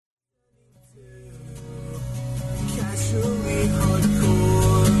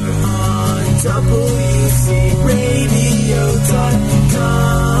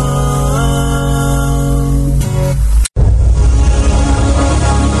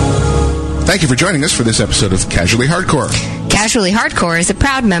Thank you for joining us for this episode of Casually Hardcore. Casually Hardcore is a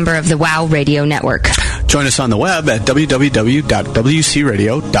proud member of the WOW Radio Network. Join us on the web at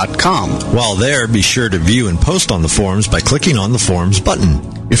www.wcradio.com. While there, be sure to view and post on the forums by clicking on the forums button.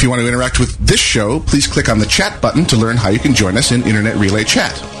 If you want to interact with this show, please click on the chat button to learn how you can join us in Internet Relay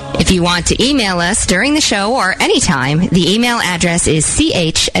Chat. If you want to email us during the show or anytime, the email address is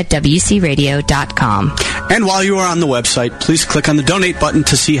ch@wcradio.com. And while you are on the website, please click on the donate button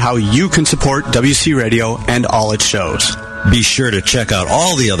to see how you can support WC Radio and all its shows. Be sure to check out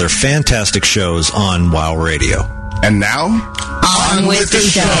all the other fantastic shows on WOW Radio. And now, on with the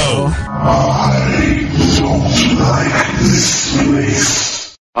show. I don't like this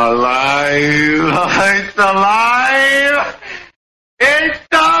place. Alive! It's alive! It's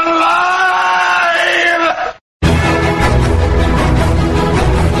alive!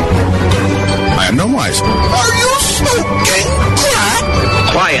 I am Gnomewise. Are you smoking crack?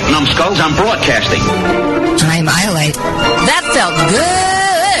 Quiet, numbskulls, I'm broadcasting. I'm Iolite. That felt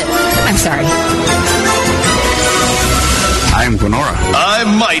good. I'm sorry. I am Gwenora. I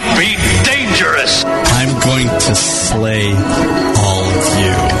might be dangerous. I'm going to slay all of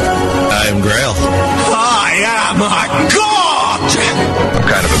you. I'm Grail. I am a god! I'm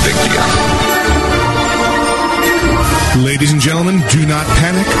kind of a big deal. Ladies and gentlemen, do not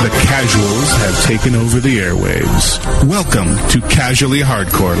panic. The casuals have taken over the airwaves. Welcome to Casually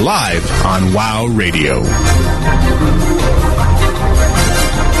Hardcore, live on WOW Radio.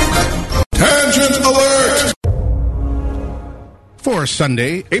 Tangent alert! For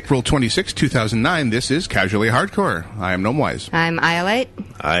Sunday, April 26, 2009, this is Casually Hardcore. I am Gnomewise. I'm Iolite.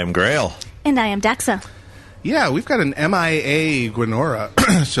 I am Grail. And I am Daxa. Yeah, we've got an MIA Gwenora.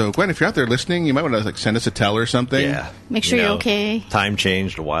 So, Gwen, if you're out there listening, you might want to send us a tell or something. Yeah. Make sure you're okay. Time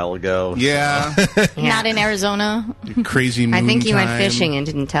changed a while ago. Yeah. Not in Arizona. Crazy moon I think you time. went fishing and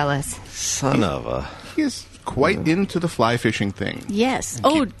didn't tell us. Son of a... He is quite into the fly fishing thing. Yes.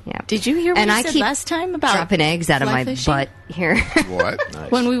 Oh, Yeah. did you hear what And I I said keep last time about dropping eggs out of fly my fishing? butt here. What?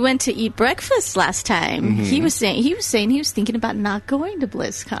 When we went to eat breakfast last time, he was saying he was thinking about not going to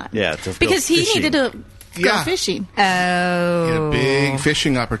BlizzCon. Yeah, to go because he fishing. needed to go Yeah. fishing. He had Oh. a big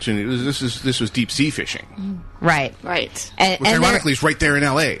fishing opportunity. This was deep sea fishing, Right. Right. And, which ironically is right there in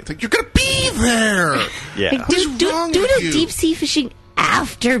L.A. It's like, you're going to be there! Yeah. Like, do wrong the with you? deep sea fishing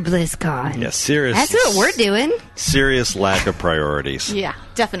after BlizzCon. Yeah, serious. That's what we're doing. Serious lack of priorities. Yeah,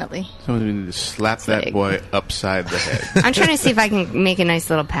 definitely. Someone needed to slap that big. boy upside the head. I'm trying to see if I can make a nice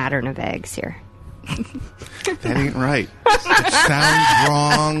little pattern of eggs here. That ain't right. It sounds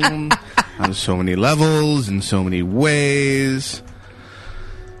wrong on so many levels, in so many ways.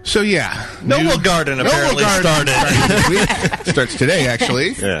 So, yeah. Noble Garden apparently started. Starts today,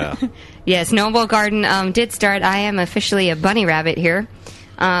 actually. Yeah. Yes, Noble Garden did start. I am officially a bunny rabbit here.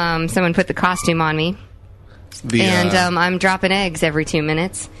 Someone put the costume on me. And I'm dropping eggs every 2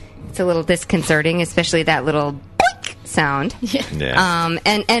 minutes. It's a little disconcerting, especially that little boink sound. Yeah.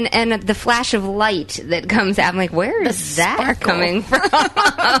 And the flash of light that comes out. I'm like, where is that sparkle. coming from?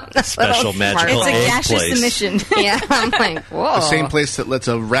 That Special little magical sparkle. It's a egg gaseous place. emission. Yeah, I'm like, whoa. the same place that lets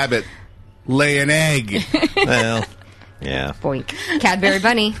a rabbit lay an egg. Well, yeah. Boink. Cadbury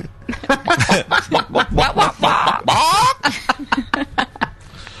Bunny.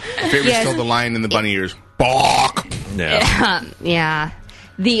 Favorite Yes. still the line in the bunny ears. Balk! Yeah. Yeah.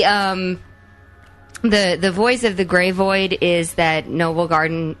 The voice of the Grey Void is that Noble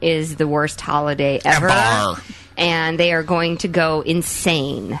Garden is the worst holiday ever. And they are going to go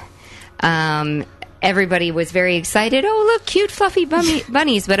insane. Everybody was very excited. Oh, look, cute, fluffy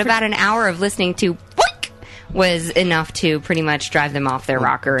bunnies. But about an hour of listening to boink was enough to pretty much drive them off their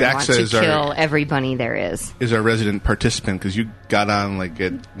rocker and want Daxa to is our- kill every bunny there is. Is our resident participant, because you got on like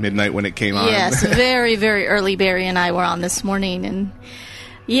at midnight when it came on. Yes, very, very early. Barry and I were on this morning, and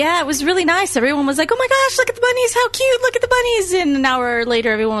yeah, it was really nice. Everyone was like, "Oh my gosh, look at the bunnies! How cute! Look at the bunnies!" And an hour later,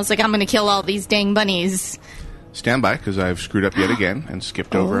 everyone was like, "I'm going to kill all these dang bunnies." Stand by, because I've screwed up yet again and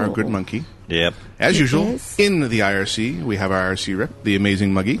skipped over our good monkey. Yep. As usual, is. in the IRC, we have our IRC rep, the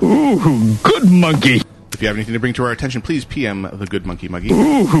amazing Muggy. Ooh, good monkey. If you have anything to bring to our attention, please PM the good monkey Muggy,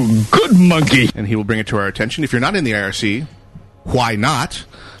 Ooh, good monkey. and he will bring it to our attention. If you're not in the IRC, why not?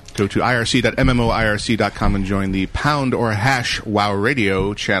 Go to irc.mmoirc.com and join the pound or hash WOW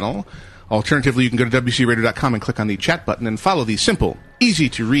Radio channel. Alternatively, you can go to wcradio.com and click on the chat button and follow the simple,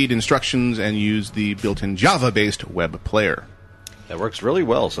 easy-to-read instructions and use the built-in Java-based web player. That works really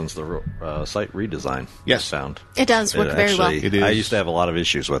well since the site redesign. Yes. Sound. It does work very well. It is. I used to have a lot of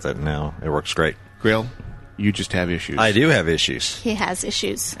issues with it. Now it works great. Grail, you just have issues. I do have issues, He has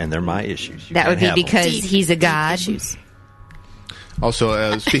issues. and they're my issues. You That would can't be have them. because he's a god. Issues.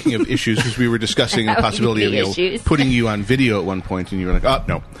 Also, speaking of issues, because we were discussing the That would possibility be of issues. putting you on video at one point, and you were like, "Oh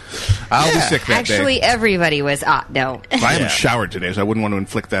no, I'll be sick that Actually, day." everybody was no. Well, I haven't showered today, so I wouldn't want to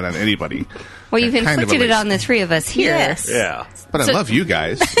inflict that on anybody. Well, you've Kind of inflicted it a- on the three of us here. Yes. Yeah. But I love you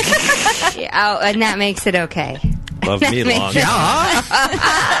guys. Yeah, and that makes it okay. Love me That long.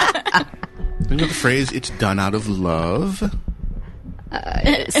 makes You know the phrase, it's done out of love?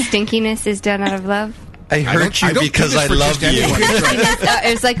 Stinkiness is done out of love. I hurt you because I love you.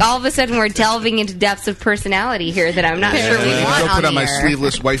 It's like all of a sudden we're delving into depths of personality here that I'm not sure we want Go put on the my air.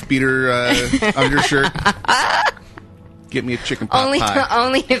 sleeveless wife beater undershirt. Get me a chicken pot pie.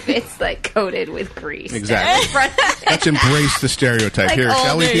 Only if it's like coated with grease. Exactly. Down the front. Let's embrace the stereotype. Like Here,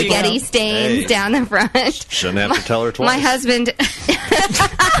 shall we, old people? spaghetti stains Hey. down the front. Shouldn't have to tell her twice. My husband.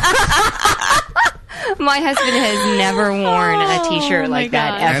 My husband has never worn a T-shirt my like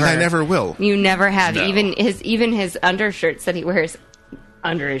that God. ever. And I never will. You never have. No. Even his undershirts that he wears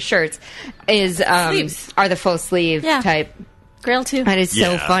under his shirts is Sleeves. are the full sleeve Yeah. type. Grail too. That is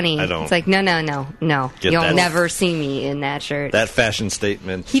so Yeah, funny. I don't It's like no. get You'll that. never see me in that shirt. That fashion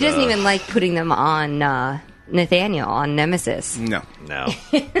statement. He doesn't even like putting them on Nathaniel on Nemesis. No, No.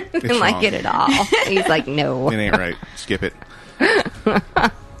 He doesn't like wrong. it at all. He's like, no. it ain't right. Skip it.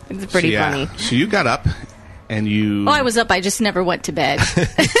 It's pretty funny. So you got up and you... Oh, I was up. I just never went to bed.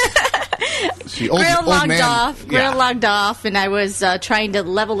 See, old, Grail old logged man, off. Grail yeah. logged off, and I was trying to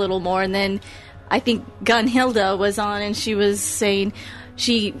level a little more. And then I think Gunhilda was on, and she was saying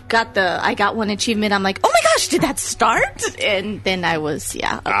she got I got one achievement. I'm like, oh my gosh, did that start? And then I was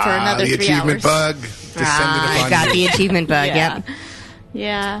up for another the 3 achievement hours. bug descended I upon got you. the achievement bug. Yeah. Yep.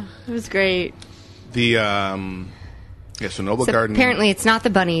 Yeah, it was great. So Noble So Garden... apparently, it's not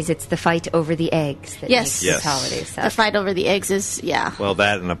the bunnies; it's the fight over the eggs that Yes. makes Yes. this holiday The stuff. fight over the eggs is Well,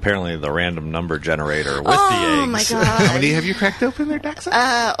 that and apparently the random number generator with the Oh eggs. my How god. many have you cracked open there,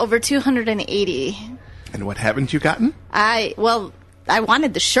 Daxa? Over 280. And what haven't you gotten? I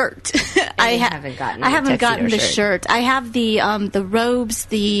wanted the shirt. I haven't gotten I the haven't gotten the tuxedo shirt. I have the robes,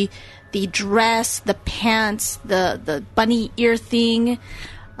 the dress, the pants, the bunny ear thing,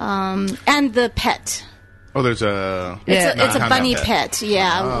 and the pet. Oh, there's a... Yeah. It's a non-combat bunny pet.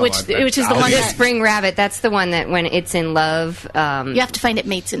 Yeah, Oh, which I bet. is the one The that spring rabbit. That's the one that when it's in love. you have to find it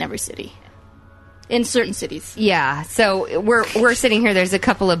mates in every city. In certain cities. Yeah. So we're sitting here. There's a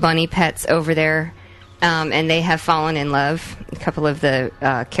couple of bunny pets over there, and they have fallen in love. A couple of the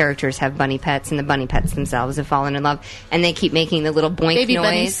characters have bunny pets, and the bunny pets themselves have fallen in love. And they keep making the little boink Baby noise,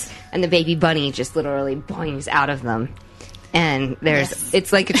 bunnies. and the baby bunny just literally boings out of them. And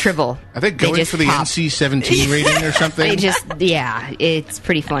it's like a tribble. Are they going just for the pop. NC-17 rating or something? They just it's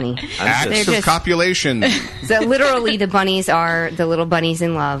pretty funny. Acts They're of just- copulation. So literally, the little bunnies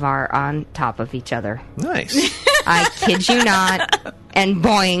in love are on top of each other. Nice. I kid you not. And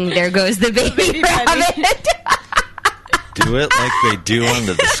boing, there goes the baby rabbit. Do it like they do on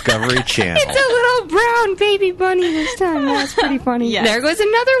the Discovery Channel. It's a little brown baby bunny this time. That's pretty funny. Yes. There goes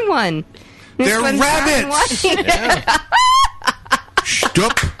another one. This They're one's brown and rabbits. white.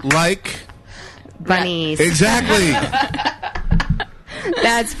 Stup like... Bunnies. Exactly.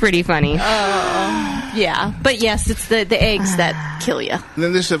 That's pretty funny. Yeah, but yes, it's the eggs that kill you. And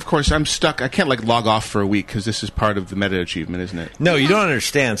then this, of course, I'm stuck. I can't, log off for a week because this is part of the meta achievement, isn't it? No, you don't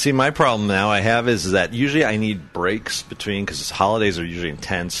understand. See, my problem now I have is that usually I need breaks between, because holidays are usually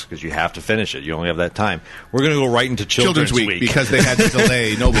intense because you have to finish it. You only have that time. We're going to go right into Children's Week. because they had to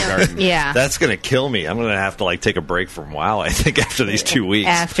delay Noble Garden. Yeah. That's going to kill me. I'm going to have to take a break from WoW, I think, after these 2 weeks.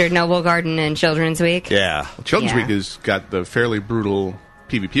 After Noble Garden and Children's Week. Yeah. Children's Yeah. Week has got the fairly brutal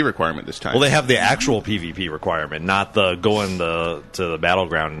PvP requirement this time. Well, they have the actual PvP requirement, not the going to the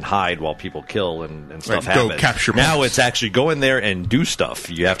battleground and hide while people kill and stuff Right, go happen. capture now points. it's actually go in there and do stuff.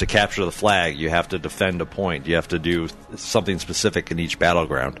 You have to capture the flag. You have to defend a point. You have to do something specific in each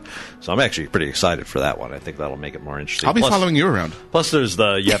battleground. So I'm actually pretty excited for that one. I think that'll make it more interesting. I'll be following you around. Plus, there's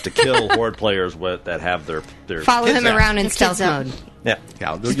you have to kill horde players that have their Follow kids him out. around in The stealth kids out. mode. Yeah.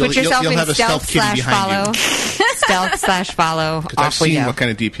 Yeah, Put yourself you'll in have a stealth kitty stealth/follow. behind you. Stealth/follow. Because I've Off we seen go. what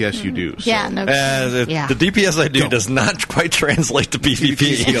kind of DPS you do. So. Yeah, no. Yeah. The DPS I do Don't. does not quite translate to PvP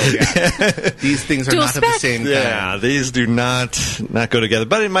PvP. skill, yeah. These things are Dual not of the spec. same kind. Yeah, these do not go together.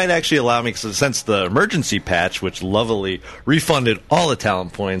 But it might actually allow me, since the emergency patch, which lovely refunded all the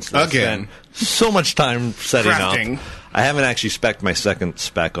talent points, that I Again. spent so much time setting Crafting. up. I haven't actually spec'd my second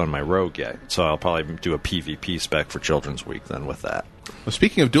spec on my rogue yet, so I'll probably do a PvP spec for Children's Week then with that. Well,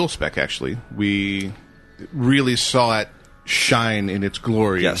 speaking of dual spec, actually, we really saw it shine in its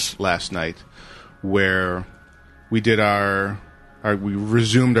glory Yes. last night, where we did we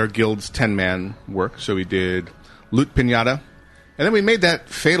resumed our guild's 10-man work. So we did Loot Pinata, And then we made that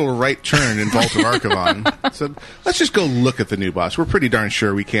fatal right turn in Vault of Archivon. So let's just go look at the new boss. We're pretty darn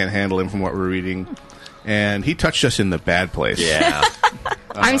sure we can't handle him from what we're reading. And he touched us in the bad place. Yeah.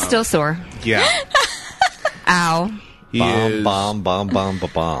 I'm still sore. Yeah. Ow. Bomb. I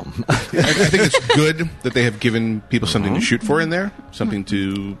think it's good that they have given people something to shoot for in there. Something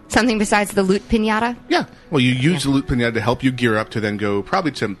besides the loot pinata? Yeah. Well, you use the loot pinata to help you gear up to then go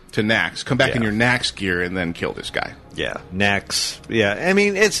probably to Nax. Come back in your Nax gear and then kill this guy. Yeah, Nax. Yeah, I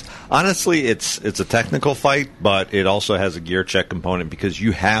mean, it's a technical fight, but it also has a gear check component because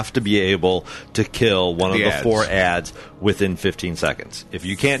you have to be able to kill one of the 4 ads within 15 seconds. If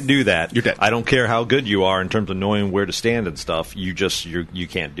you can't do that, you're dead. I don't care how good you are in terms of knowing where to stand and stuff. You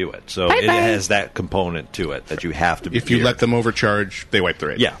can't do it. So it has that component to it that you have to be. If you let them overcharge, they wipe the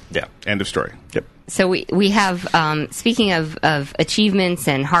raid. Yeah. End of story. Yep. So we have, speaking of achievements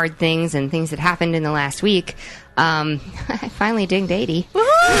and hard things and things that happened in the last week, I finally dinged 80.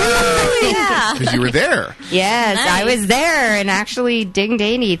 Yeah. Because you were there. Yes, Nice. I was there and actually dinged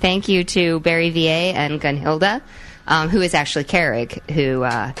 80. Thank you to Barry VA and Gunhilda, who is actually Carrig, who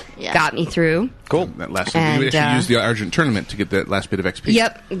got me through. Cool. That last you actually used the Argent tournament to get that last bit of XP.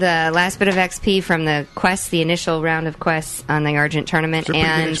 Yep, the last bit of XP from the quests, the initial round of quests on the Argent tournament. So pretty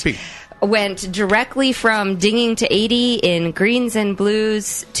good And XP. went directly from dinging to 80 in greens and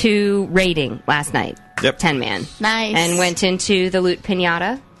blues to raiding last night. Yep. 10-man. Nice. And went into the loot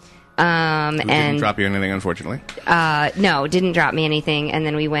pinata. It didn't drop you anything, unfortunately. No, didn't drop me anything. And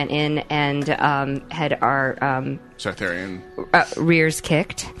then we went in and had our Sartharian. rears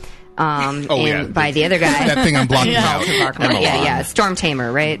kicked. Yeah. By the other guy. That thing I'm blocking out. Yeah. Storm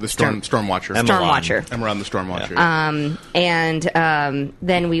Tamer, right? The Storm Watcher. Storm Watcher. Emerald the Storm Watcher. And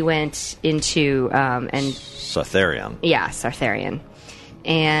then we went into Sartharion. Yeah, Sartharian.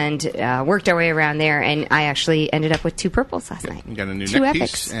 And worked our way around there, and I actually ended up with 2 purples last night. You got a new 2 neck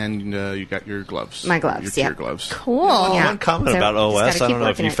epics. piece, and you got your gloves. My gloves, your yeah. tier gloves. Cool. Yeah. One comment So, about just OS, gotta I keep don't know if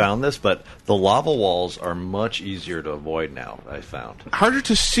working you it. found this, but the lava walls are much easier to avoid now, I found. Harder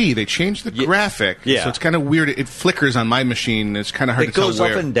to see. They changed the graphic, Yeah. so it's kind of weird. It flickers on my machine. It's kind of hard It to tell goes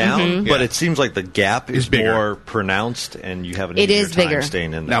where. up and down, but Yeah. it seems like the gap It's is bigger. more pronounced, and you have an It easier is time bigger.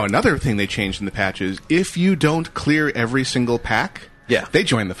 staying in there. Now, another thing they changed in the patch is if you don't clear every single pack, they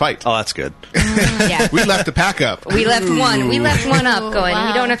join the fight. Oh, that's good. Yeah. We left the pack up. We left one. We left one up going, Wow.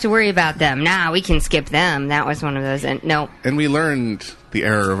 we don't have to worry about them. Nah, we can skip them. That was one of those. And no. And we learned the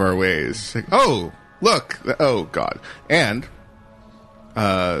error of our ways. Like, oh, look. Oh, God. And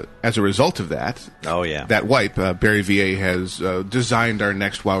as a result of that, that wipe, Barry VA has designed our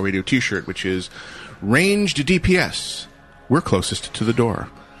next WoW Radio t-shirt, which is ranged DPS. We're closest to the door.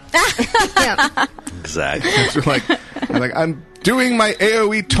 Exactly. So I'm doing my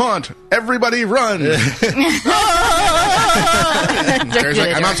AoE taunt. Everybody run. Barry's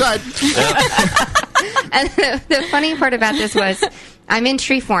like, I'm outside. And the funny part about this was I'm in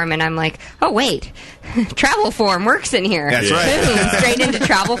tree form and I'm like, oh, wait, travel form works in here. That's right. Boom, straight into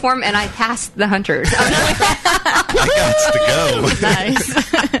travel form, and I passed the hunters. I got to go.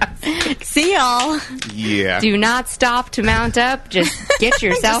 Nice. See y'all. Yeah. Do not stop to mount up. Just get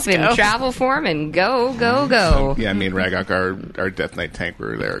yourself Just in go. travel form and go, go, go. Yeah, me and Ragok, our Death Knight tank,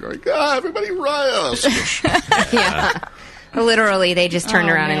 were there going, everybody run! Yeah. Literally, they just turned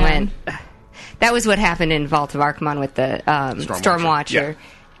around and went. That was what happened in Vault of Archimon with the Storm Watcher.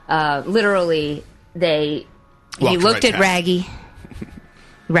 Literally, he looked at Raggy.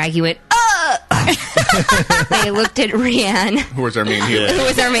 Raggy went, They looked at Rianne. Who was our main healer. Who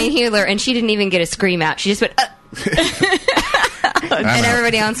was our main healer, and she didn't even get a scream out. She just went, and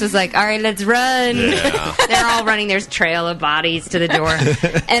everybody else was like, all right, let's run. Yeah. They're all running. There's a trail of bodies to the door.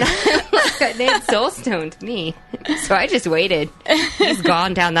 And they had soulstoned me. So I just waited. He's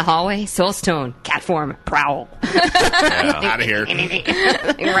gone down the hallway. Soulstone, cat form, prowl. Out of here.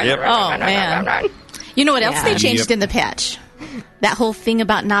 Oh, man. You know what else they changed in the patch? That whole thing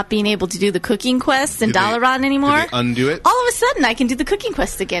about not being able to do the cooking quests in Dalaran anymore. Did they undo it? All of a sudden, I can do the cooking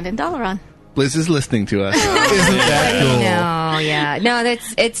quests again in Dalaran. Blizz is listening to us. Isn't that cool? No, yeah. No,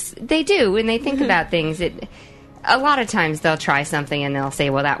 they do. When they think about things, a lot of times they'll try something and they'll say,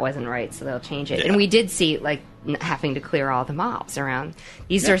 well, that wasn't right, so they'll change it. Yeah. And we did see, having to clear all the mobs around.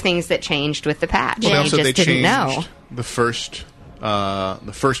 These are things that changed with the patch. Well, and also you they just didn't changed know. the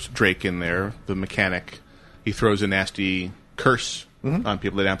first Drake in there, the mechanic. He throws a nasty curse on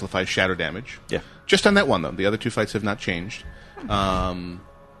people that amplifies shadow damage. Yeah. Just on that one, though. The other two fights have not changed. And,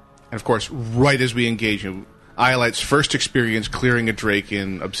 of course, right as we engage, Iolite's first experience clearing a Drake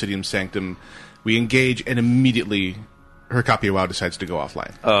in Obsidian Sanctum, we engage, and immediately her copy of WoW decides to go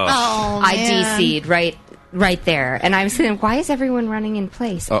offline. Oh, I man. DC'd right right there. And I was thinking, why is everyone running in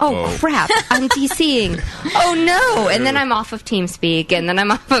place? Uh-oh. Oh, crap. I'm DCing. Oh, no. And then I'm off of TeamSpeak, and then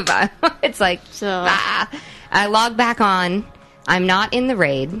I'm off of... it's like, I log back on. I'm not in the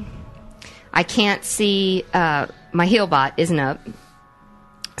raid. I can't see... my heal bot isn't up.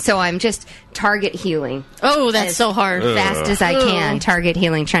 So I'm just target healing. Oh, that's so hard. Fast as I can. Target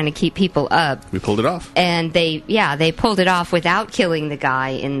healing, trying to keep people up. We pulled it off. And they pulled it off without killing the guy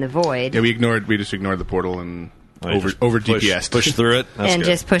in the void. Yeah, we just ignored the portal and over DPS. Push through it.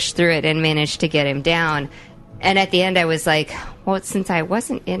 Just pushed through it and managed to get him down. And at the end I was like, well, since I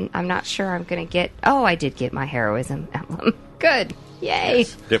wasn't in, I'm not sure I'm going to get... Oh, I did get my heroism emblem. Good. Yay.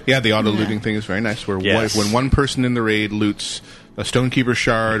 Yes. Yep. Yeah, the auto-looting thing is very nice, where when one person in the raid loots a Stonekeeper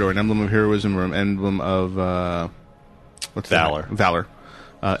shard or an emblem of heroism or an emblem of Valor.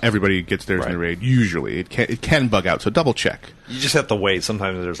 Everybody gets theirs in the raid. Usually, it can bug out, so double check. You just have to wait.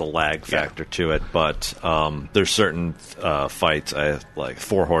 Sometimes there's a lag factor to it, but there's certain fights. Like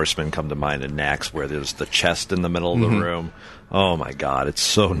Four Horsemen come to mind in Nax, where there's the chest in the middle of the room. Oh my God, it's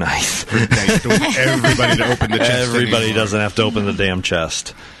so nice. Everybody to open the chest. Everybody anymore. doesn't have to open the damn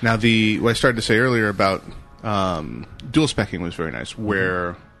chest. Now, what I started to say earlier about dual specking was very nice,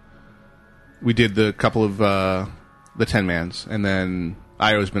 where we did the couple of the 10-mans, and then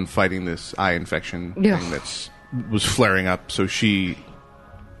Io's been fighting this eye infection thing was flaring up, so she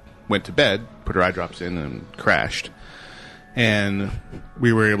went to bed, put her eye drops in, and crashed. And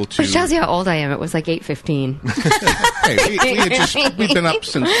we were able to... Which tells you how old I am. It was like 8:15. Hey, we've been up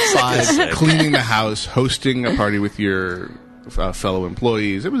since 5, cleaning the house, hosting a party with your fellow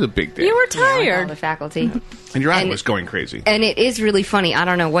employees. It was a big day. You were tired. All the faculty. And your eye was going crazy. And it is really funny. I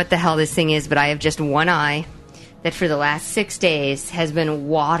don't know what the hell this thing is, but I have just one eye that for the last 6 days has been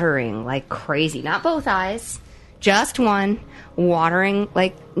watering like crazy. Not both eyes, just one, watering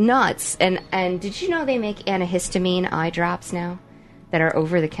like nuts. And did you know they make antihistamine eye drops now that are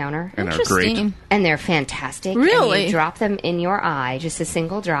over the counter? And are great. And they're fantastic. Really? And you drop them in your eye, just a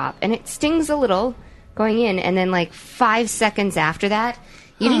single drop, and it stings a little going in, and then like 5 seconds after that,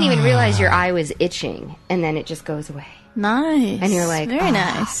 you didn't even realize your eye was itching, and then it just goes away. Nice. And you're like, very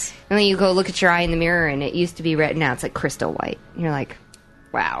nice. And then you go look at your eye in the mirror, and it used to be red, now it's like crystal white. And you're like,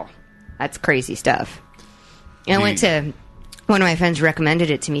 wow, that's crazy stuff. And I went to... One of my friends recommended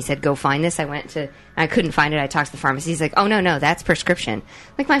it to me, said, go find this. I couldn't find it. I talked to the pharmacy. He's like, oh, no, that's prescription.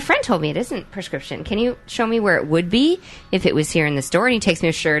 Like, my friend told me it isn't prescription. Can you show me where it would be if it was here in the store? And he takes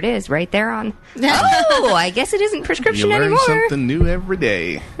me, sure it is, right there on. Oh, I guess it isn't prescription anymore. You learn something new every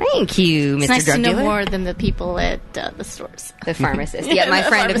day. Thank you, Mr. It's nice Drug to know Dealer. more than the people at the stores. The pharmacist. Yeah, my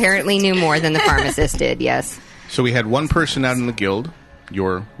friend apparently knew more than the pharmacist did, yes. So we had one person out in the guild,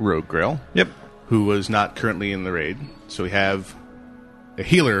 your Rogue Grail. Yep. Who was not currently in the raid. So we have a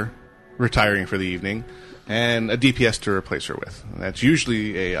healer retiring for the evening and a DPS to replace her with. And that's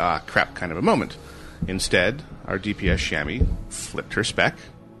usually a crap kind of a moment. Instead, our DPS Shammy flipped her spec,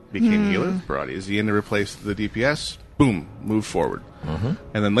 became healer, brought Izzy in to replace the DPS, boom, moved forward. And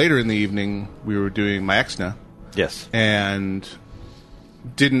then later in the evening, we were doing Myexna. Yes. And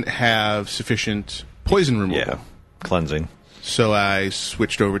didn't have sufficient poison removal. Yeah, cleansing. So I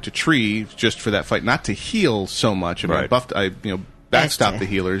switched over to Tree just for that fight, not to heal so much. I mean, I backstopped the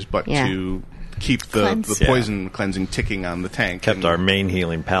healers, but to keep the poison cleansing ticking on the tank. Kept our main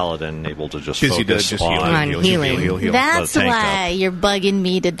healing paladin able to just focus on healing. That's why you're bugging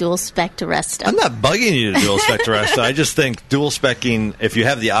me to dual spec to Resta. I'm not bugging you to dual spec to Resta. I just think dual specking, if you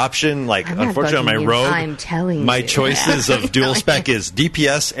have the option, like unfortunately on my rogue, I'm telling my you. choices of dual spec is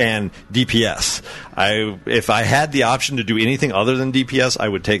DPS and DPS. If I had the option to do anything other than DPS, I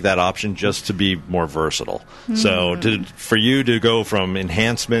would take that option just to be more versatile. So for you to go from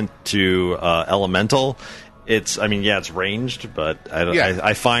enhancement to elemental, it's ranged, but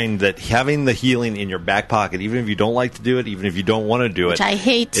I find that having the healing in your back pocket, even if you don't like to do it, even if you don't want to do it, which I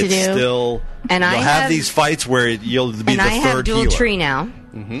hate to do, still and you'll have these fights where you'll be the third healer. And I have dual tree now.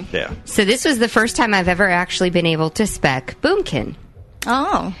 Yeah. So this was the first time I've ever actually been able to spec Boomkin.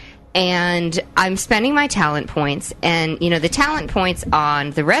 Oh. And I'm spending my talent points, and the talent points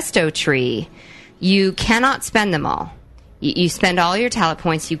on the Resto tree, you cannot spend them all. You spend all your talent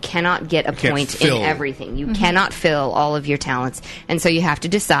points, you cannot get a point in everything. You cannot fill all of your talents, and so you have to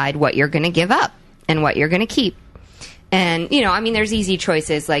decide what you're going to give up and what you're going to keep. And there's easy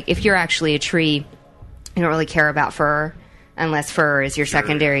choices, like if you're actually a tree, you don't really care about fur. Unless fur is your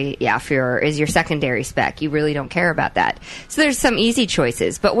secondary, fur is your secondary spec. You really don't care about that. So there's some easy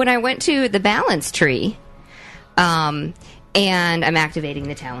choices. But when I went to the balance tree, and I'm activating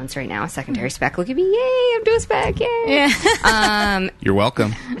the talents right now, secondary spec. Look at me, yay! I'm doing spec, yay! Yeah. You're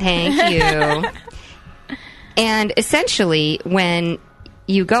welcome. Thank you. And essentially, when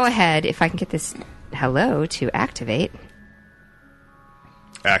you go ahead, if I can get this hello to activate.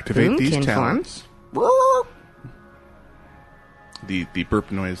 Activate these talents. The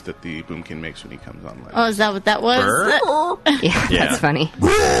burp noise that the Boomkin makes when he comes online. Oh, is that what that was? Yeah, that's funny.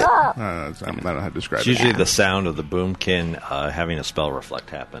 I don't know how to describe it's it. usually the sound of the Boomkin having a spell reflect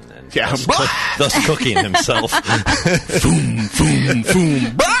happen, and thus cooking himself. Boom, boom,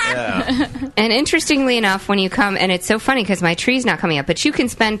 boom. Yeah. And interestingly enough, when you come, and it's so funny because my tree's not coming up, but you can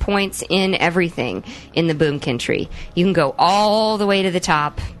spend points in everything in the Boomkin tree. You can go all the way to the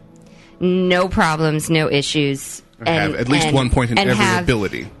top, no problems, no issues. And have at least 1 point in every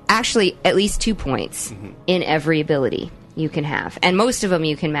ability. Actually, at least 2 points in every ability you can have. And most of them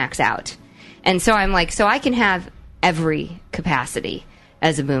you can max out. And so I'm like, so I can have every capacity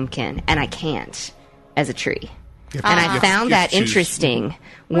as a Boomkin, and I can't as a tree. And I found that interesting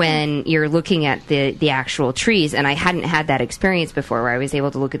when you're looking at the actual trees, and I hadn't had that experience before where I was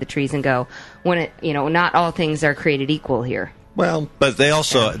able to look at the trees and go, not all things are created equal here. Well, but they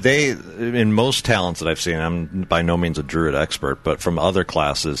also, in most talents that I've seen, I'm by no means a druid expert, but from other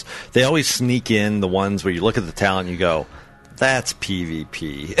classes, they always sneak in the ones where you look at the talent and you go, that's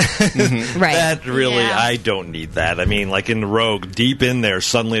PvP. Right. That really, I don't need that. I mean, like in the Rogue, deep in there,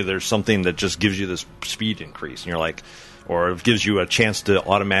 suddenly there's something that just gives you this speed increase, and you're like, or it gives you a chance to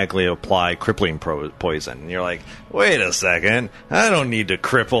automatically apply crippling poison. And you're like, wait a second, I don't need to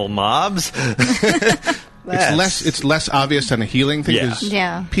cripple mobs. It's less obvious than a healing thing.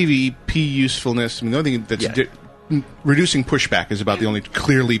 Yeah. PvP usefulness. I mean, the only thing that's reducing pushback is about the only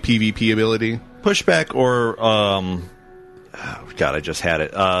clearly PvP ability. Pushback or God, I just had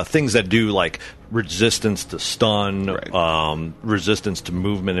it. Things that do like resistance to stun, resistance to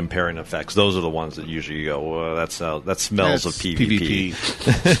movement impairing effects. Those are the ones that usually go, well, that smells of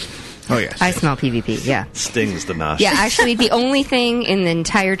PvP. Oh, yes. I smell PvP, yeah. Stings the nostrils. Yeah, actually, the only thing in the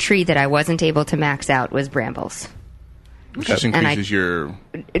entire tree that I wasn't able to max out was brambles. Which just increases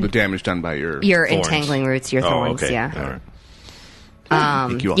the damage done by your thorns. Entangling roots, your thorns, yeah. All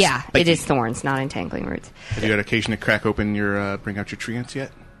right. It is thorns, not entangling roots. Have you had occasion to crack open bring out your treants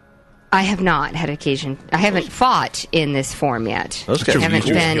yet? I have not had occasion. I haven't fought in this form yet. Those guys haven't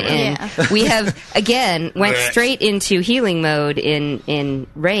been in. We have went straight into healing mode in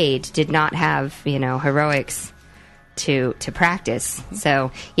raid. Did not have heroics to practice.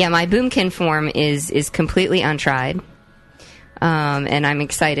 So my Boomkin form is completely untried, and I'm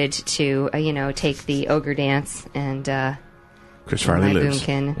excited to take the ogre dance and Chris Farley lives.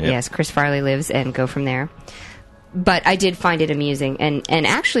 Boomkin. Yep. Yes, Chris Farley lives, and go from there. But I did find it amusing, and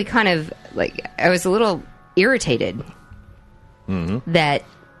actually kind of, like, I was a little irritated that,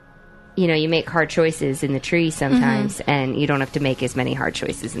 you make hard choices in the tree sometimes, and you don't have to make as many hard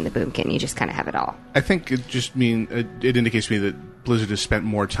choices in the Boomkin. You just kind of have it all. I think it indicates to me that Blizzard has spent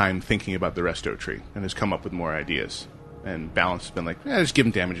more time thinking about the resto tree and has come up with more ideas. And balance has been like, just give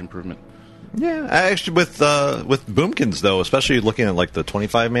them damage improvement. Yeah, actually, with Boomkins though, especially looking at like the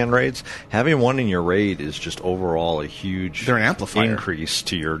 25-man raids, having one in your raid is just overall a huge increase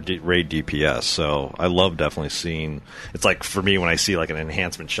to your raid DPS. So I love definitely seeing. It's like for me when I see like an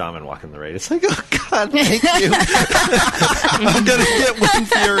enhancement shaman walk in the raid, it's like, oh god, thank you. I'm gonna get Wind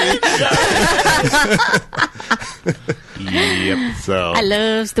Fury. Yep. So I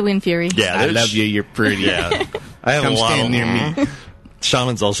love the Wind Fury. Yeah, I love you. You're pretty. Yeah, I have Come a lot stand near me.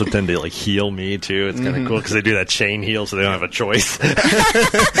 Shamans also tend to like heal me too. It's kind of cool because they do that chain heal, so they don't have a choice.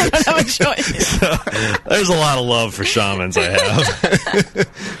 I don't have a choice. So, there's a lot of love for shamans I have.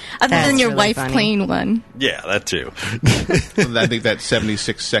 Other than your really wife funny. playing one. Yeah, that too. I think that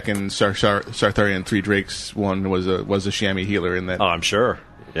 76-second Sartharian 3 Drakes one was a chamois healer in that. Oh, I'm sure.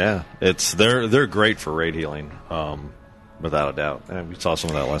 Yeah, they're great for raid healing. Without a doubt. And we saw some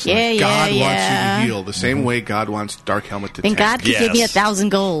of that last night. God wants you to heal the same way God wants Dark Helmet to Thank tank. God he gave me 1,000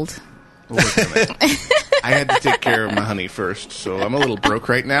 gold. I had to take care of my honey first, so I'm a little broke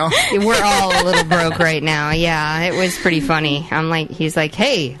right now. We're all a little broke right now. Yeah, it was pretty funny. He's like,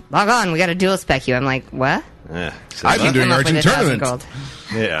 hey, log on. We got to dual spec you. I'm like, what? Yeah. I've been doing Argent tournaments. Gold.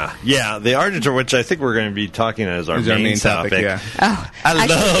 Yeah, the Argent, which I think we're going to be talking as our main topic. Yeah. Oh, I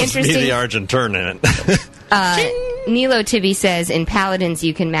love me the Argent tournament. Nilo Tibby says, in Paladins,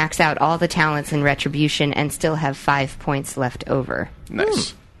 you can max out all the talents in Retribution and still have 5 points left over.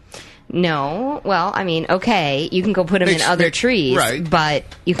 Nice. No. Well, I mean, okay, you can go put them in other trees, right. but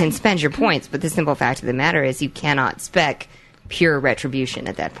you can spend your points. But the simple fact of the matter is you cannot spec pure retribution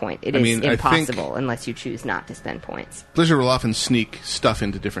at that point. It is impossible unless you choose not to spend points. Blizzard will often sneak stuff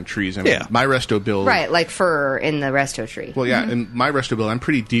into different trees. I mean, my resto build... Right, like fur in the resto tree. Well, yeah, in my resto build, I'm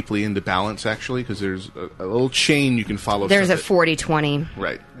pretty deeply into balance, actually, because there's a little chain you can follow. There's a 40-20.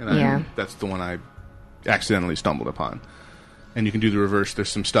 Right. And that's the one I accidentally stumbled upon. And you can do the reverse. There's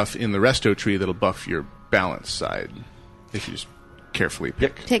some stuff in the resto tree that'll buff your balance side if you just carefully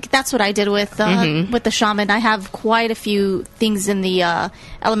pick. That's what I did with the shaman. I have quite a few things in the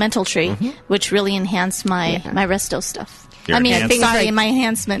elemental tree, which really enhanced my resto stuff. My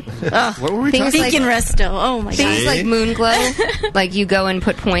enhancement. What were we talking about? Thinking resto. Oh my god. Things like Moonglow, like you go and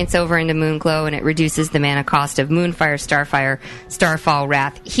put points over into Moonglow, and it reduces the mana cost of Moonfire, Starfire, Starfall,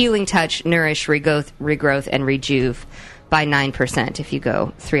 Wrath, Healing Touch, Nourish, Regrowth, and Rejuve by 9% if you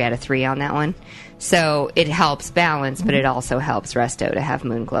go 3 out of 3 on that one. So it helps balance, but it also helps resto to have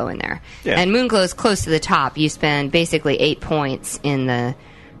Moonglow in there. Yeah. And Moonglow is close to the top. You spend basically 8 points in the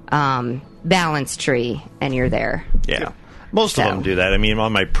balance tree, and you're there. Yeah. Most of them do that. I mean,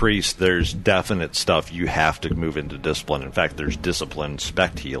 on my priest, there's definite stuff you have to move into discipline. In fact, there's discipline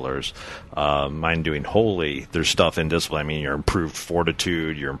spec healers. Mine doing holy, there's stuff in discipline. I mean, your improved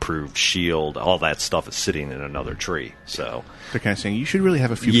fortitude, your improved shield, all that stuff is sitting in another tree. So they're kind of saying you should really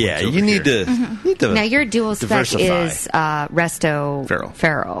have a few. Yeah, points you need to. Now your dual spec is resto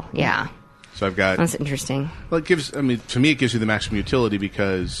feral. Yeah. So I've got... That's interesting. Well, to me, it gives you the maximum utility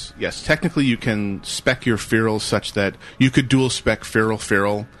because, yes, technically you can spec your ferals such that you could dual spec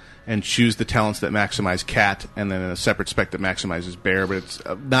feral, and choose the talents that maximize cat, and then a separate spec that maximizes bear, but it's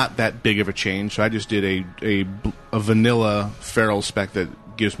not that big of a change. So I just did a vanilla feral spec that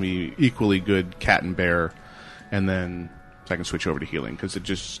gives me equally good cat and bear, and then I can switch over to healing, because it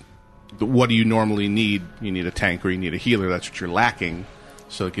just... What do you normally need? You need a tank or you need a healer. That's what you're lacking.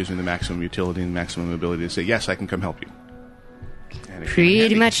 So it gives me the maximum utility and maximum ability to say, yes, I can come help you.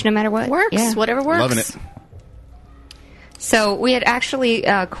 Pretty much no matter what. Works. Whatever works. Loving it. So we had actually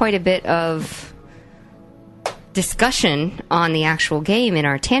quite a bit of discussion on the actual game in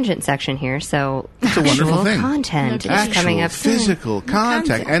our tangent section here. So it's a wonderful thing. Content is coming up soon. Physical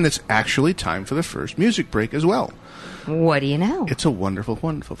contact. And it's actually time for the first music break as well. What do you know? It's a wonderful,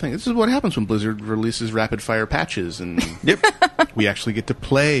 wonderful thing. This is what happens when Blizzard releases rapid-fire patches, and we actually get to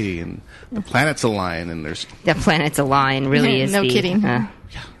play, and the planets align, and there's... The planets align really is no kidding. Yeah,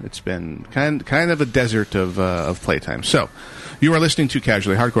 it's been kind of a desert of playtime. So, you are listening to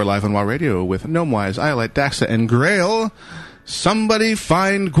Casually Hardcore live on WoW Radio with Gnomewise, Iolite, Daxa, and Grail. Somebody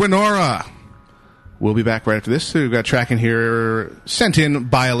find Gwenora. We'll be back right after this. So we've got a track in here sent in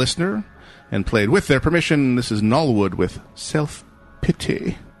by a listener and played with their permission. This is Nullwood with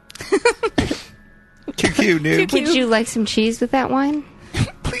Self-Pity. QQ, noob. Would you like some cheese with that wine?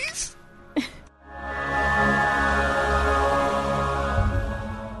 Please.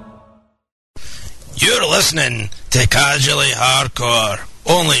 You're listening to Casually Hardcore,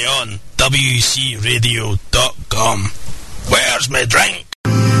 only on WCRadio.com. Where's my drink?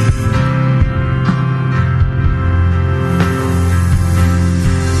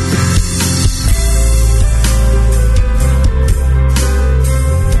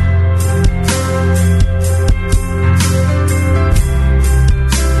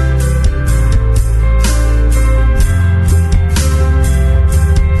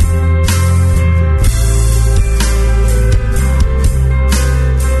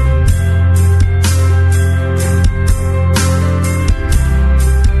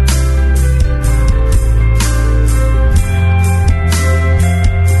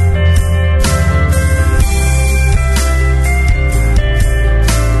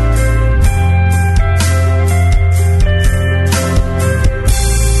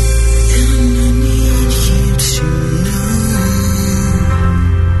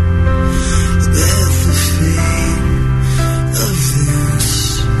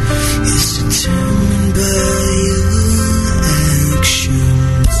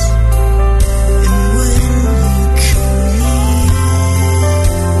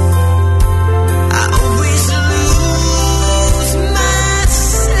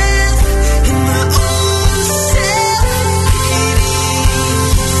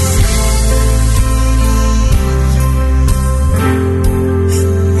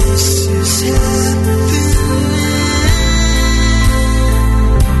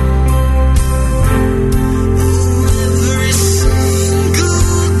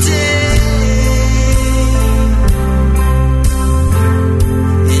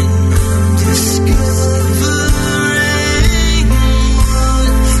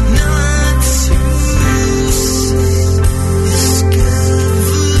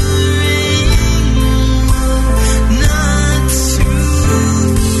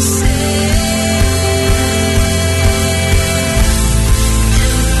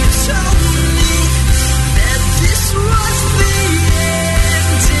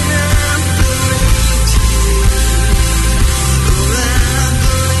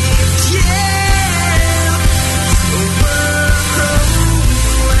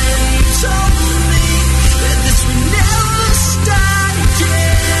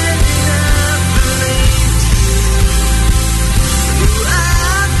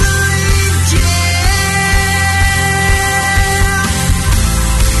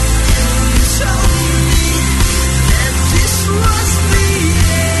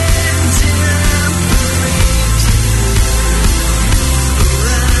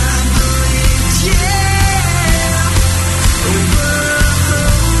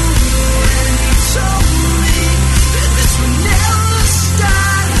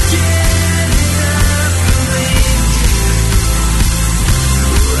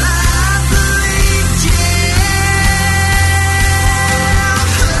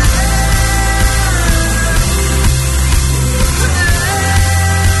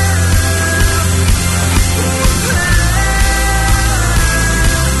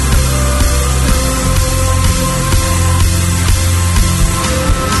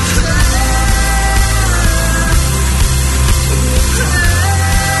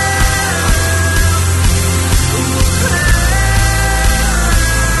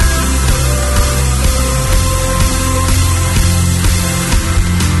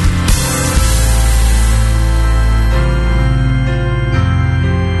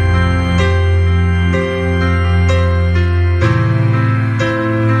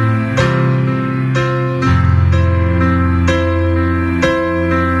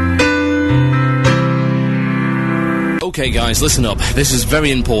 Okay, guys, listen up. This is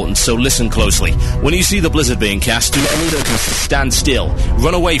very important, so listen closely. When you see the blizzard being cast, do not stand still.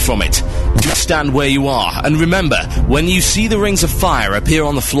 Run away from it. Do not stand where you are. And remember, when you see the rings of fire appear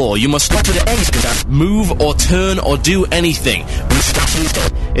on the floor, you must not move or turn or do anything.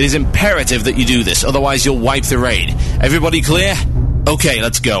 It is imperative that you do this, otherwise you'll wipe the raid. Everybody clear? Okay,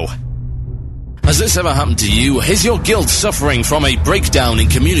 let's go. Has this ever happened to you? Is your guild suffering from a breakdown in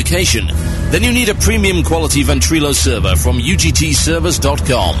communication? Then you need a premium quality Ventrilo server from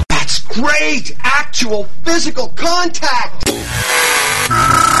UGTservers.com. That's great! Actual physical contact!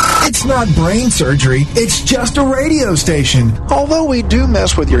 It's not brain surgery, it's just a radio station. Although we do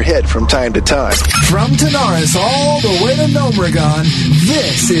mess with your head from time to time. From Tanaris all the way to Nomragon,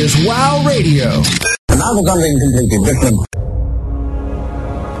 this is WOW Radio. Now for something completely different.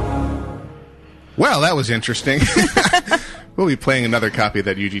 Well, that was interesting. We'll be playing another copy of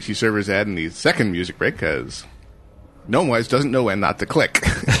that UGT Servers ad in the second music break, because Gnomewise doesn't know when not to click.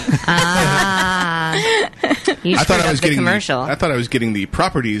 You I thought I was getting commercial. I thought I was getting the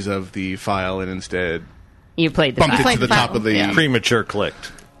properties of the file, and instead you played the bumped file. it to the top of the premature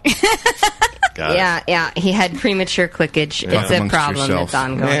clicked. Yeah, he had premature clickage. Yeah. It's a Amongst problem yourself. that's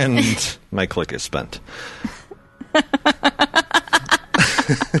ongoing. And my click is spent. You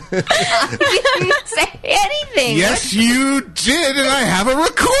didn't say anything. Yes, you did, and I have a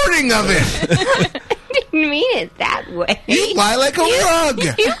recording of it. I didn't mean it that way. You lie like a rug.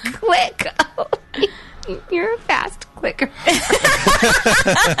 You click. Oh, you're a fast clicker.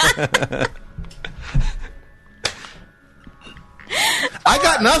 I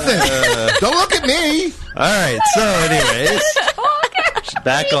got nothing. Don't look at me. All right, so anyways,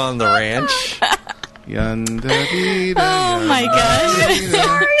 back on the ranch. Oh my gosh.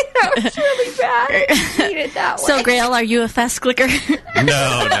 Sorry, that was really bad. I didn't mean it that way. So, Grail, are you a fast clicker?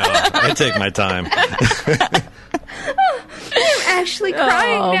 No, I take my time. I'm actually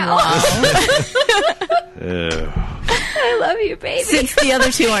crying now. I love you, baby. Since the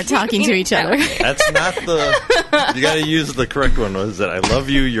other two aren't talking to each other. That's not the... You got to use the correct one. Was that I love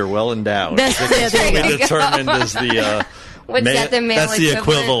you, you're well endowed. That's solely determined as the... What's that, the male that's the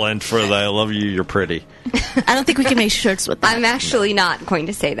equivalent for the I love you, you're pretty. I don't think we can make shirts with that. I'm actually not going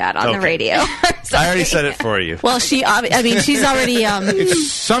to say that on the radio. I already said it for you. Well, she's already... It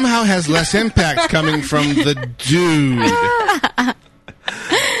somehow has less impact coming from the dude.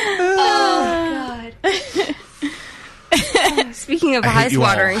 Oh, God. Speaking of eyes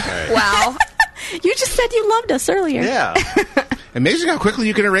watering, wow. You just said you loved us earlier. Yeah. Amazing how quickly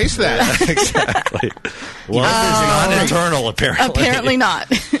you can erase that. Exactly. Love is not internal, apparently. Apparently not.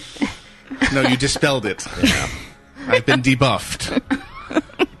 No, you dispelled it. Yeah. I've been debuffed.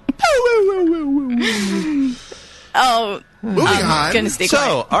 Moving on. Gonna stay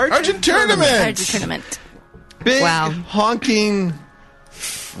so, Argent Tournament. Big, honking,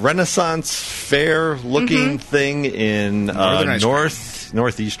 Renaissance fair-looking thing in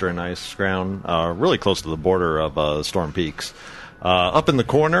northeastern Ice Ground, really close to the border of Storm Peaks. Up in the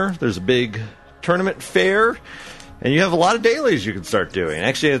corner, there's a big tournament fair, and you have a lot of dailies you can start doing.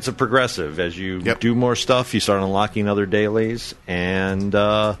 Actually, it's a progressive. As you do more stuff, you start unlocking other dailies, and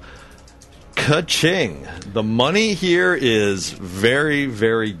ka-ching. The money here is very,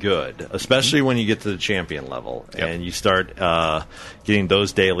 very good, especially when you get to the champion level, and you start getting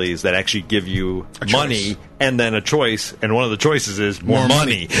those dailies that actually give you money and then a choice, and one of the choices is more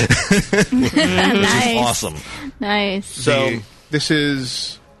money. Which is awesome. Nice. So this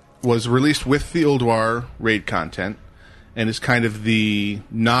was released with the Ulduar raid content, and is kind of the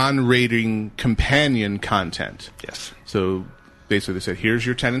non-raiding companion content. Yes. So basically they said, here's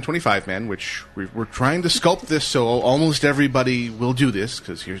your 10 and 25 man, which we're trying to sculpt this so almost everybody will do this,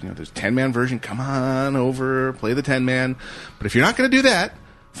 because here's there's a 10-man version. Come on over, play the 10-man. But if you're not going to do that,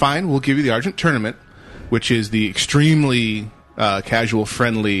 fine, we'll give you the Argent Tournament, which is the extremely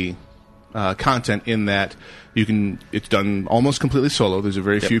casual-friendly content in that it's done almost completely solo. There's a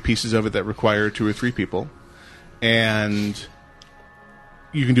very few pieces of it that require 2 or 3 people. And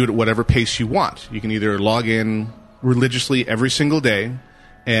you can do it at whatever pace you want. You can either log in religiously every single day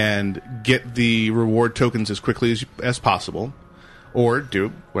and get the reward tokens as quickly as possible, or do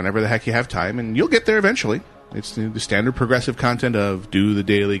it whenever the heck you have time, and you'll get there eventually. It's the standard progressive content of do the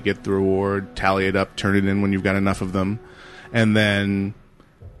daily, get the reward, tally it up, turn it in when you've got enough of them, and then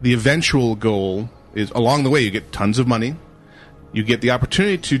the eventual goal is along the way you get tons of money. You get the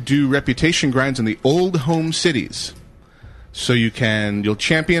opportunity to do reputation grinds in the old home cities. So you'll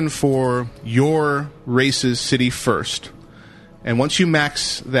champion for your race's city first. And once you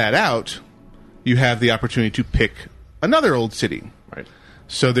max that out, you have the opportunity to pick another old city. Right.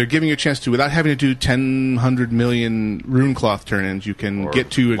 So they're giving you a chance to, without having to do 10, 100 million Runecloth turn-ins, you can get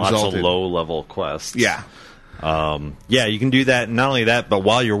to Exalted. Lots of low-level quests. Yeah. You can do that. Not only that, but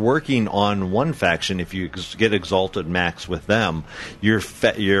while you're working on one faction, if you get Exalted Max with them, you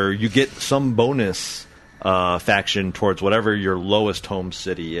get some bonus faction towards whatever your lowest home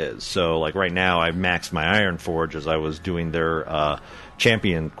city is. So, like right now, I've maxed my Ironforge as I was doing their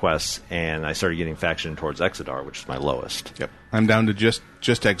champion quests, and I started getting faction towards Exodar, which is my lowest. Yep. I'm down to just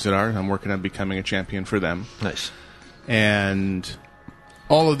Exodar. I'm working on becoming a champion for them. Nice. And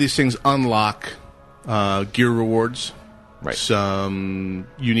all of these things unlock gear rewards. Right. Some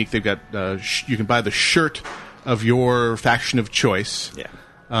unique. They've got. You can buy the shirt of your faction of choice. Yeah.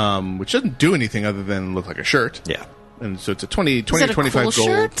 Which doesn't do anything other than look like a shirt. Yeah. And so it's a 20 Is it a 25 cool gold.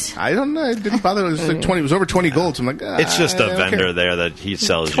 shirt? I don't know. It didn't bother. It was like 20. It was over 20 gold. So I'm like, It's just a I don't vendor care. there that he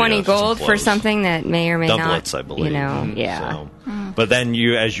sells 20 you gold some for clothes. something that may or may Doublets, not, I believe. yeah. So. But then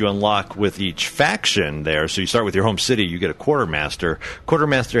as you unlock with each faction there, so you start with your home city, you get a Quartermaster.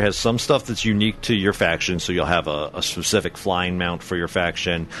 Quartermaster has some stuff that's unique to your faction, so you'll have a specific flying mount for your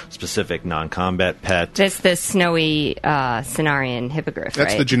faction, specific non-combat pet. That's the snowy Cenarian hippogriff,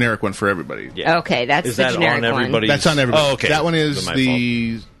 That's right? the generic one for everybody. Yeah. Okay, that's Is the that generic on everybody's? That's on everybody. Oh, okay. That one is My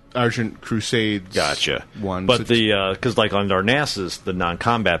the Argent Crusades. Gotcha. One. But So because like on Darnassus, the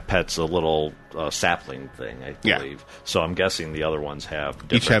non-combat pet's a little sapling thing, I Yeah. believe. So I'm guessing the other ones have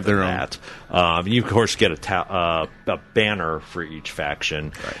Each have their own. that. You of course get a banner for each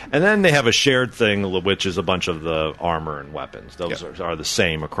faction, and then they have a shared thing, which is a bunch of the armor and weapons. Those are the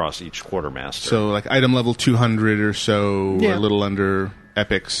same across each Quartermaster. So like item level 200 or so, or Yeah. a little under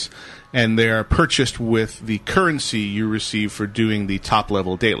epics. And they are purchased with the currency you receive for doing the top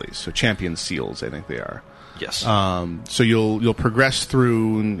level dailies. So champion seals, I think they are. Yes. So you'll progress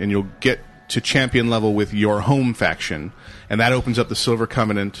through and you'll get to champion level with your home faction, and that opens up the Silver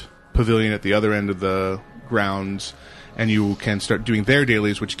Covenant pavilion at the other end of the grounds, and you can start doing their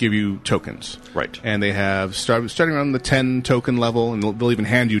dailies, which give you tokens. Right. And they have starting around the 10 token level, and they'll even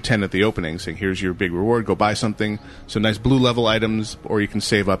hand you 10 at the opening, saying, here's your big reward, go buy something. So nice blue level items, or you can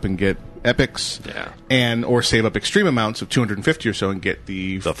save up and get epics, or save up extreme amounts of 250 or so and get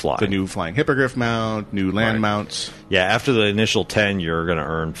the new flying hippogriff mount, new land mounts. Yeah, after the initial 10, you're going to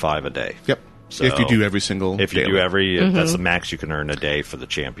earn 5 a day. Yep. So if you do every single If you daily. do every, that's the max you can earn a day for the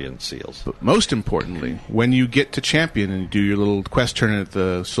champion seals. But most importantly, when you get to champion and you do your little quest turn at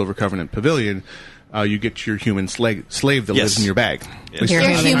the Silver Covenant Pavilion, you get your human slave that lives in your bag. Yes. Your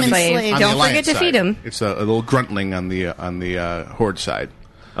human slave. Don't forget to feed him. It's a little gruntling on the Horde side.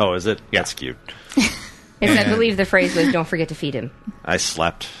 Oh, is it? Yeah. That's cute. I believe the phrase was, don't forget to feed him. I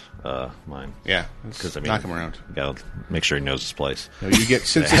slapped mine. Yeah, because knock him around. You gotta make sure he knows his place. No, you get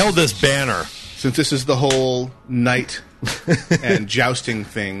since held this banner. Since this is the whole knight and jousting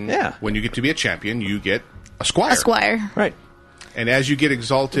thing. Yeah. When you get to be a champion, you get a squire. A squire. Right. And as you get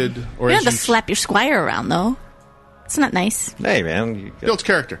exalted, or You as don't have you to slap your squire around, though. It's not nice. Hey, man. builds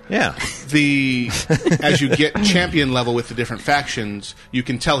character. Yeah. As you get champion level with the different factions, you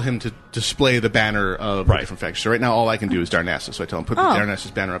can tell him to display the banner of the different factions. So right now, all I can do is Darnassus. So I tell him, put the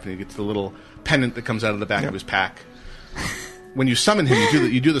Darnassus banner up, and he gets the little pennant that comes out of the back of his pack. When you summon him,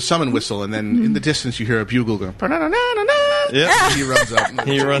 you do the summon whistle, and then in the distance you hear a bugle going. Yeah. He runs up.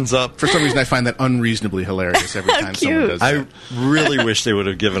 He runs up. For some reason, I find that unreasonably hilarious every time someone does that. I really wish they would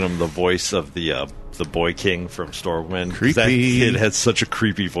have given him the voice of the Boy King from Stormwind. Creepy. That kid had such a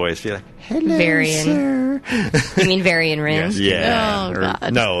creepy voice. Be like, hello, Varian. sir. You mean Varian Rin? Yeah. Oh,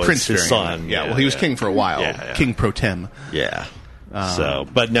 God. No, Prince it's his Varian. son. Yeah, well, he was king for a while. Yeah. King pro tem. Yeah.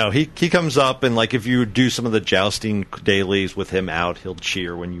 But no, he comes up, and like if you do some of the jousting dailies with him out, he'll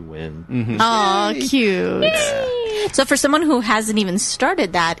cheer when you win. Mm-hmm. Oh, cute. So for someone who hasn't even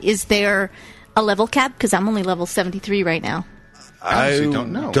started that, is there a level cap? Because I'm only level 73 right now. I honestly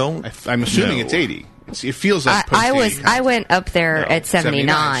don't know. I'm assuming it's 80. It feels like I went up there at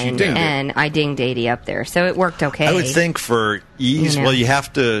 79, you dinged it. and I dinged 80 up there, so it worked okay. I would think for ease, You know. well, you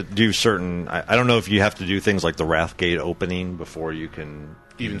have to do certain. I don't know if you have to do things like the Wrathgate opening before you can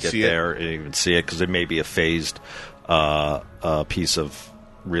Even get see it. there and even see it, because it may be a phased piece of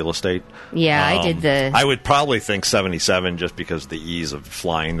real estate. Yeah, I did the. I would probably think 77, just because the ease of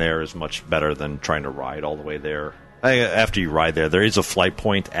flying there is much better than trying to ride all the way there. After you ride there is a flight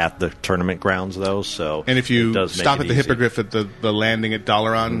point at the tournament grounds, though. So, And if it you does make stop it at the easy. Hippogriff at the landing at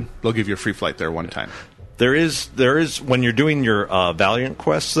Dalaran, they'll give you a free flight there one time. There is when you're doing your Valiant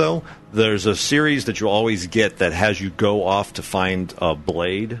quests, though, There's a series that you always get that has you go off to find a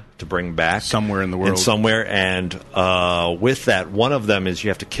blade to bring back somewhere in the world. And with that, one of them is you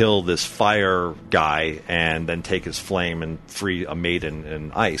have to kill this fire guy and then take his flame and free a maiden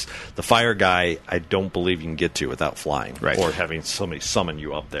in ice. The fire guy, I don't believe you can get to without flying or having somebody summon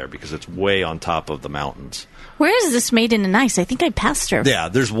you up there because it's way on top of the mountains. Where is this maiden in ice? I think I passed her. Yeah,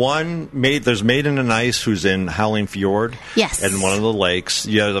 there's Maiden in Ice who's in Howling Fjord. Yes. And one of the lakes.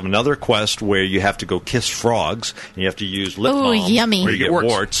 You have another quest where you have to go kiss frogs, and you have to use lip balm. Yummy. Where you get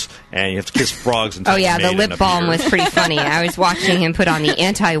warts, and you have to kiss frogs until the lip balm was pretty funny. I was watching him put on the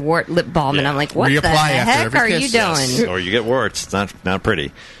anti-wart lip balm, and I'm like, what the heck are you doing? Yes. Or you get warts. It's not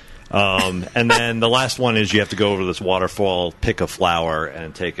pretty. And then the last one is you have to go over to this waterfall, pick a flower,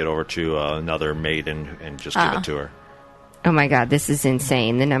 and take it over to another maiden and just give it to her. Oh my God, this is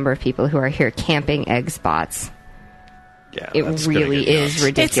insane. The number of people who are here camping egg spots. Yeah, it really is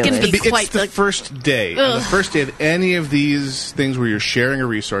ridiculous. It's the first day. The first day of any of these things where you're sharing a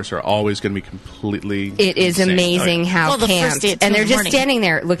resource are always going to be completely It is insane. amazing how the camped. first day at And 2 they're in the just morning. standing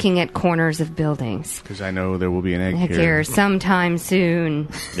there looking at corners of buildings. Because I know there will be an egg Here sometime soon.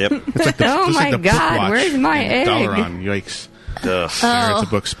 Yep. Oh my God, where's my egg? Dalaran, yikes. Stare at the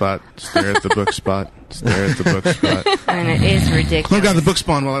book spot. Stare at the book spot. Stare at the book spot. And it is ridiculous. Oh God, the book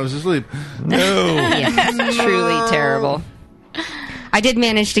spawned while I was asleep. No. It's truly terrible. I did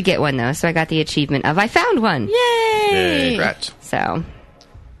manage to get one, though, so I got the achievement of I found one. Yay! Congrats. So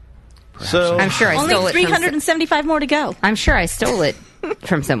So I'm sure I stole only it 375 more to go. I'm sure I stole it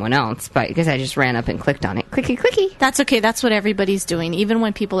from someone else, but because I just ran up and clicked on it. Clicky, clicky. That's okay. That's what everybody's doing. Even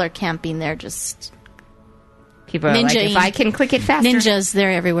when people are camping, they're just... People are like, if I can click it faster. Ninjas,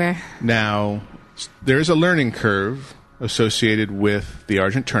 they're everywhere. Now, there's a learning curve associated with the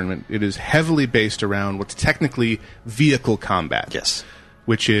Argent tournament. It is heavily based around what's technically vehicle combat. Yes.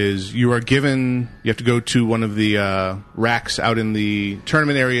 Which is you have to go to one of the racks out in the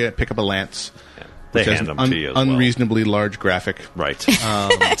tournament area, pick up a lance. They which has hand an them to you as well. unreasonably large graphic. Right.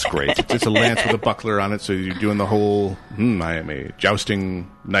 It's great. It's a lance with a buckler on it, so you're doing the whole, I am a jousting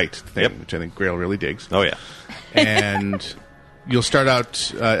knight thing, which I think Grail really digs. Oh, yeah. And you'll start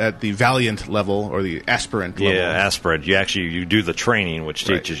out at the Valiant level, or the Aspirant level. Yeah, Aspirant. You do the training, which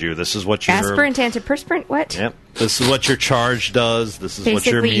teaches you this is what your... Aspirant, antiperspirant, what? Yep. This is what your charge does. This is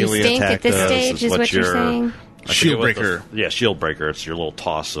basically what your melee you stink attack at this does. stage, this is what you're saying? Shield breaker. Shield breaker. It's your little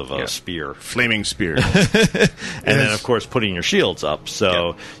toss of a spear. Flaming spear. And then, of course, putting your shields up.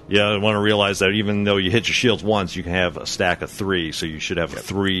 So you want to realize that even though you hit your shields once, you can have a stack of 3. So you should have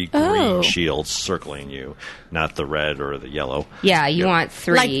 3 green shields circling you, not the red or the yellow. Yeah, you want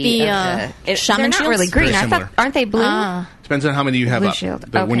 3. Like the shaman they're not shields? really green. Very I thought, aren't they blue? Depends on how many you have Blue up.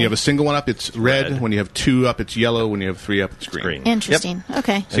 shield. When Okay. you have a single one up, it's red. When you have 2 up, it's yellow. When you have 3 up, it's green. Interesting.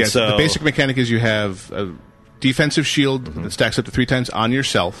 Okay. So, the basic mechanic is you have a defensive shield that stacks up to 3 times on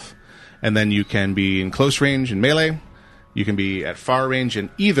yourself, and then you can be in close range and melee. You can be at far range and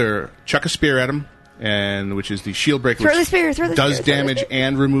either chuck a spear at them, which is the shield breaker, Throw the which spear, does damage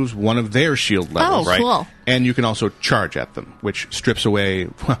and removes one of their shield levels. Oh, cool. And you can also charge at them, which strips away.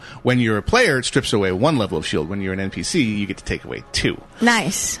 When you're a player, it strips away 1 level of shield. When you're an NPC, you get to take away 2.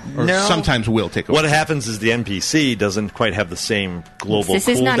 Nice. Or sometimes will take away. What happens is the NPC doesn't quite have the same global This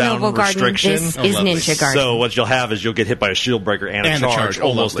is not cooldown Noble Garden. restriction. This is Ninja Garden. So what you'll have is you'll get hit by a shield breaker and a charge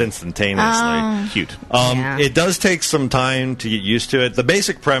almost instantaneously. Cute. It does take some time to get used to it. The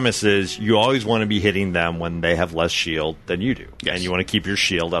basic premise is you always want to be hitting them when they have less shield than you do. Yes. And you want to keep your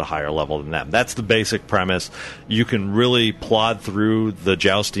shield at a higher level than them. That's the basic premise. You can really plod through the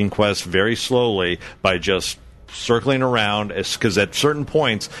jousting quest very slowly by just circling around, because at certain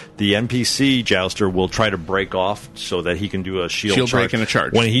points the NPC jouster will try to break off so that he can do a shield break and a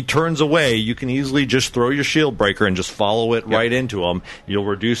charge. When he turns away, you can easily just throw your shield breaker and just follow it right into him. You'll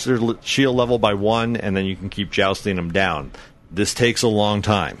reduce their shield level by 1, and then you can keep jousting them down. This takes a long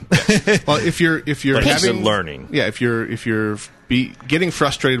time. Well, if you're but having learning, if you're getting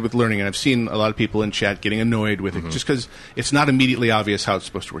frustrated with learning, and I've seen a lot of people in chat getting annoyed with it just because it's not immediately obvious how it's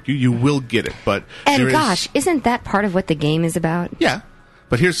supposed to work. You will get it, but isn't that part of what the game is about? Yeah,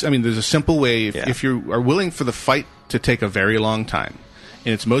 but there's a simple way. If you are willing for the fight to take a very long time,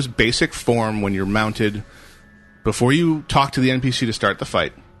 in its most basic form, when you're mounted, before you talk to the NPC to start the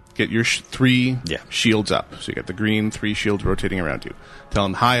fight, get your 3 shields up. So you got the green 3 shields rotating around you. Tell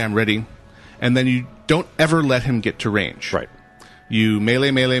him, hi, I'm ready. And then you don't ever let him get to range. Right. You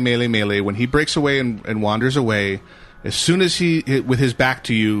melee. When he breaks away and wanders away, as soon as with his back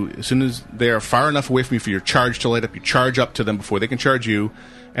to you, as soon as they are far enough away from you for your charge to light up, you charge up to them before they can charge you,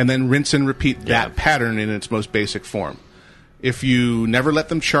 and then rinse and repeat that pattern in its most basic form. If you never let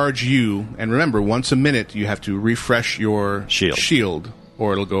them charge you, and remember, once a minute you have to refresh your shield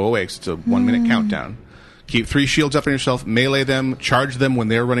or it'll go away. 'Cause it's a 1 minute countdown. Keep 3 shields up on yourself, melee them, charge them when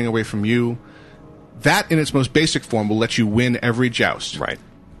they're running away from you. That, in its most basic form, will let you win every joust. Right.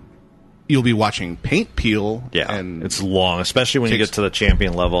 You'll be watching paint peel. Yeah, and it's long, especially when you get to the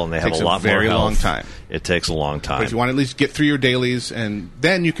champion level and they have a lot more health. Takes a very long time. It takes a long time. But if you want to at least get through your dailies, and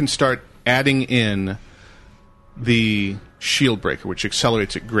then you can start adding in the shield breaker, which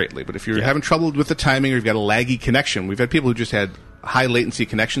accelerates it greatly. But if you're having trouble with the timing or you've got a laggy connection, we've had people who just had high latency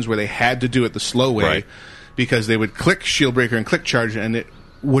connections where they had to do it the slow way because they would click shield breaker and click charge and it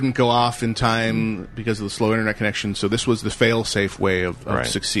wouldn't go off in time because of the slow internet connection. So this was the fail-safe way of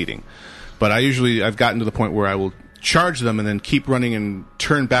succeeding. But I've gotten to the point where I will charge them and then keep running and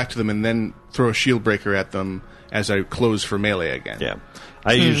turn back to them and then throw a shield breaker at them as I close for melee again. Yeah.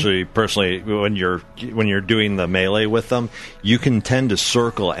 I usually, personally, when you're doing the melee with them, you can tend to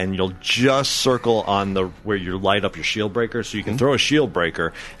circle, and you'll just circle on where you light up your shield breaker. So you can throw a shield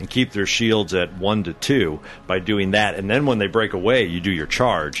breaker and keep their shields at 1 to 2 by doing that. And then when they break away, you do your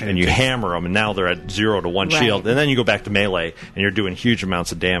charge and you hammer them, and now they're at 0 to 1 shield. And then you go back to melee, and you're doing huge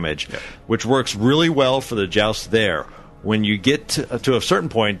amounts of damage, which works really well for the joust there. When you get to a certain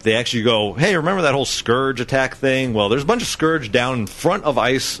point, they actually go, hey, remember that whole Scourge attack thing? Well, there's a bunch of Scourge down in front of the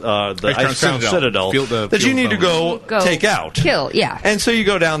Ice Crown Citadel that you need to go take out. Kill, yeah. And so you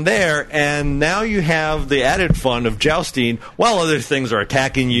go down there, and now you have the added fun of jousting while other things are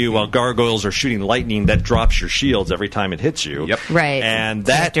attacking you, while gargoyles are shooting lightning that drops your shields every time it hits you. Yep. Right. And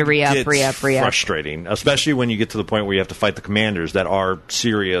that you have to re-up. frustrating, especially when you get to the point where you have to fight the commanders that are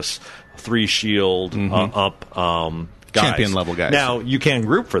serious 3-shield up guys. Champion level guys. Now, you can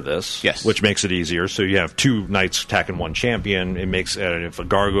group for this, which makes it easier. So you have 2 knights attacking 1 champion. It makes if a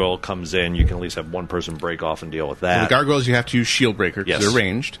gargoyle comes in, you can at least have 1 person break off and deal with that. Well, the gargoyles, you have to use shield breaker because they're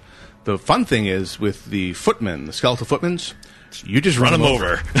ranged. The fun thing is with the footmen, the skeletal footmans, you just run them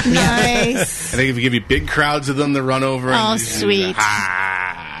over. Nice. And they give you big crowds of them to run over. Oh, sweet.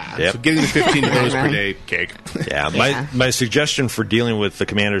 Yep. So getting the 15 of those per day, cake. Yeah, my suggestion for dealing with the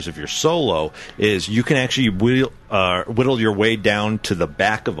commanders if you're solo is you can actually whittle your way down to the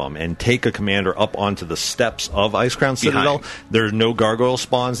back of them and take a commander up onto the steps of Ice Crown Citadel. There's no gargoyle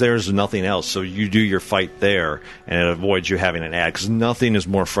spawns there. There's nothing else. So you do your fight there, and it avoids you having an ad, because nothing is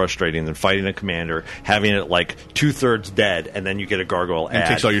more frustrating than fighting a commander, having it like 2/3 dead, and then you get a gargoyle ad. And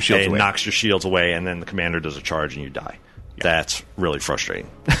takes all your shields away. Knocks your shields away, and then the commander does a charge and you die. That's really frustrating.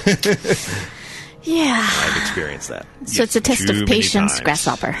 Yeah. I've experienced that. So it's a test of patience,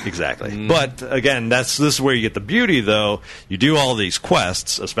 Grasshopper. Exactly. But again, this is where you get the beauty, though. You do all these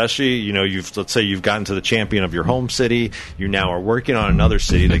quests, especially, let's say you've gotten to the champion of your home city. You now are working on another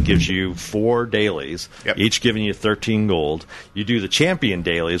city that gives you 4 dailies, each giving you 13 gold. You do the champion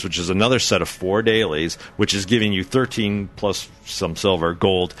dailies, which is another set of 4 dailies, which is giving you 13 plus some silver,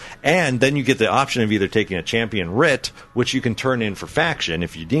 gold. And then you get the option of either taking a champion writ, which you can turn in for faction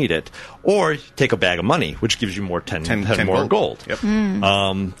if you need it, or take a bag of money, which gives you more 10 more gold. Yep.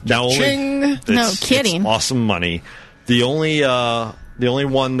 Now, no kidding. It's awesome money. The only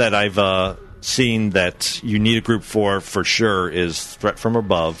one that I've seen that you need a group for sure is Threat from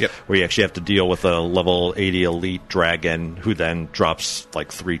Above, where you actually have to deal with a level 80 elite dragon who then drops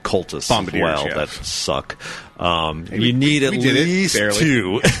like 3 cultists as well that suck. You need at least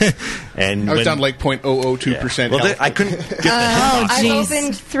 2. And I was down like 0.002%. Well, I couldn't get the I've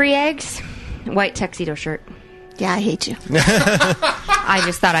opened 3 eggs. White tuxedo shirt. Yeah, I hate you. I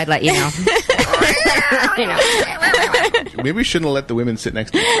just thought I'd let you know. Maybe we shouldn't have let the women sit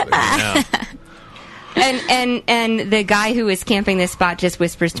next to each other. And the guy who was camping this spot just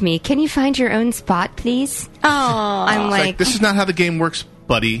whispers to me, "Can you find your own spot, please?" Oh, I'm like, this is not how the game works,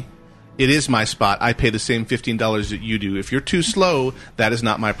 buddy. It is my spot. I pay the same $15 that you do. If you're too slow, that is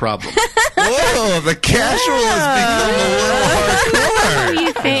not my problem. Whoa, the casual has become a little hardcore.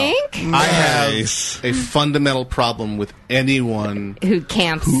 You think? I have a fundamental problem with anyone who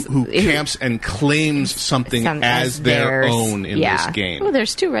camps who camps and claims something as their own in this game. Oh,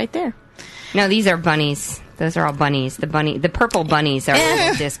 there's 2 right there. No, these are bunnies. Those are all bunnies. The purple bunnies are a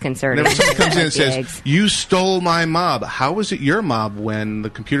little disconcerting. Whenever someone comes in and says, "You stole my mob," how was it your mob when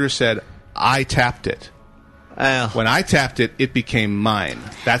the computer said, "I tapped it"? When I tapped it, it became mine.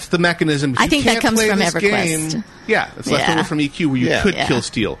 That's the mechanism. I think that comes from EverQuest. Game, it's left over from EQ where you could kill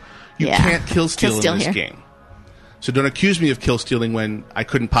steal. You can't kill steal in this game. So don't accuse me of kill stealing when I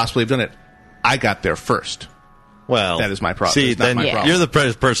couldn't possibly have done it. I got there first. Well, that is my problem. See, it's not then my problem. you're the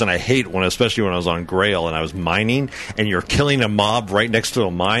person I hate especially when I was on Grail and I was mining, and you're killing a mob right next to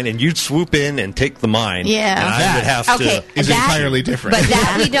a mine, and you'd swoop in and take the mine. Yeah. And I would have to. It's entirely different. But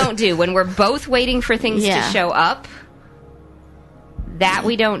that we don't do when we're both waiting for things to show up. That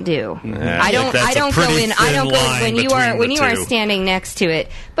we don't do. I don't go in. I don't go when you are standing next to it.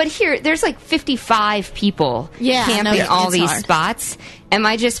 But here, there's like 55 people camping all these spots. Am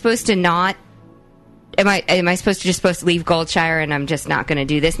I just supposed to not? Am I supposed to leave Goldshire and I'm just not going to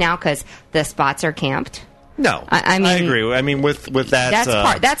do this now because the spots are camped? No, I mean, I agree. I mean, with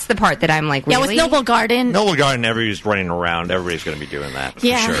that, that's the part that I'm like, really? with Noble Garden, everybody's running around. Everybody's going to be doing that. For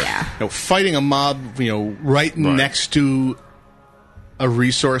sure. Yeah. Fighting a mob, right next to a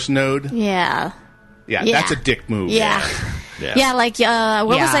resource node. Yeah, that's a dick move. Yeah. Like what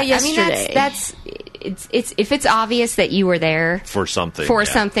was that yesterday? I mean, that's it's if it's obvious that you were there for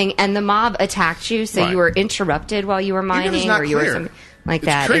something, and the mob attacked you, so you were interrupted while you were mining, or you were something like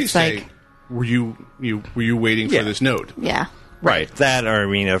that. It's like, were you waiting for this node? Yeah. Right. That, or I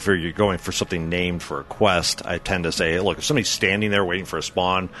mean, if you're going for something named for a quest, I tend to say, look, if somebody's standing there waiting for a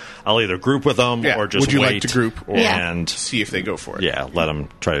spawn, I'll either group with them or just would you wait like to group and see if they go for it? Yeah, let them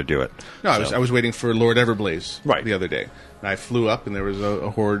try to do it. No, I was waiting for Lord Everblaze the other day. And I flew up, and there was a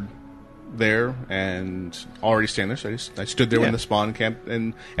horde there, and already standing there. So I stood there when the spawn camp,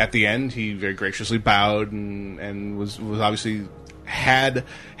 and at the end, he very graciously bowed and was obviously had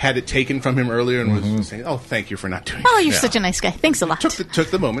it taken from him earlier and was saying, "Oh, thank you for not doing it." Oh, you're such a nice guy. Thanks a lot.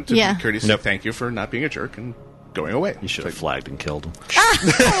 Took the moment to be courteous. Say thank you for not being a jerk and going away. You should have flagged and killed him.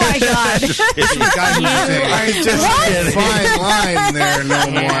 Oh my god! Fine line there,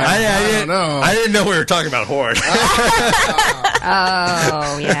 no more. I don't know. I didn't know we were talking about Horde.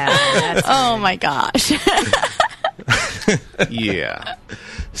 Oh yeah. Oh my gosh. Yeah.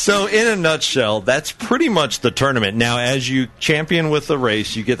 So, in a nutshell, that's pretty much the tournament. Now, as you champion with the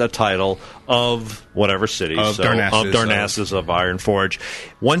race, you get the title of whatever city. Of Darnassus. Of Ironforge.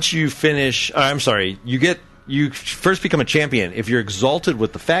 Once you finish... You first become a champion. If you're exalted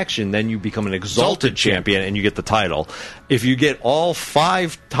with the faction, then you become an exalted champion, and you get the title. If you get all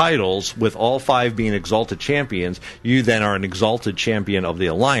 5 titles, with all 5 being exalted champions, you then are an exalted champion of the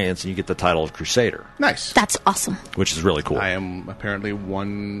Alliance, and you get the title of Crusader. Nice. That's awesome. Which is really cool. I am apparently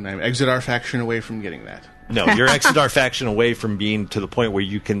I'm Exodar faction away from getting that. No, you're Exodar faction away from being to the point where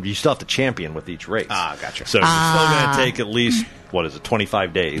you still have to champion with each race. Ah, gotcha. So it's still going to take at least,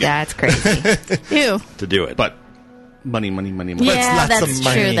 25 days. That's crazy. Ew. To do it. But money. Yeah, that's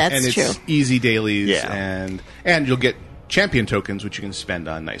true. That's true. It's easy dailies, and you'll get champion tokens, which you can spend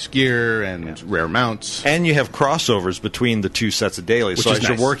on nice gear and rare mounts. And you have crossovers between the 2 sets of dailies. Which so is as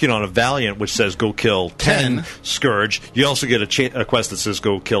you're working on a Valiant, which says go kill 10 Scourge, you also get a quest that says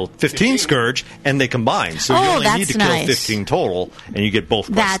go kill 15 Scourge, and they combine. So you only need to kill 15 total, and you get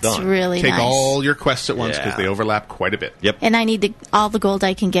both quests done. That's really Take nice. all your quests at once because they overlap quite a bit. Yep. And I need all the gold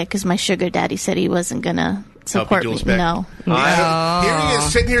I can get because my sugar daddy said he wasn't going to support me. No. Here he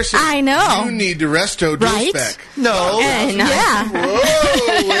is sitting here saying, I know. You need to resto dual Right? spec. No. Yeah.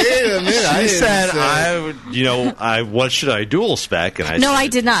 Whoa, wait a minute. I said, what should I dual spec? And I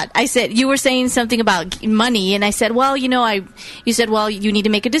did not. I said, you were saying something about money, and I said, well, you said, well, you need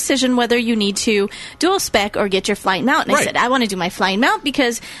to make a decision whether you need to dual spec or get your flying mount. And I said, I want to do my flying mount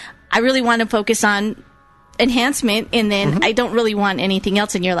because I really want to focus on enhancement, and then I don't really want anything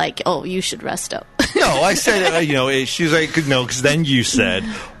else. And you're like, oh, you should rest up. No, I said, she's like, no, because then you said,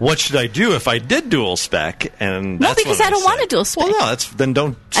 what should I do if I did dual spec? And no, because I don't want to dual spec. Well, no, then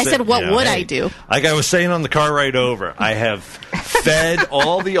don't. I said, what would I do? Like I was saying on the car ride over, I have fed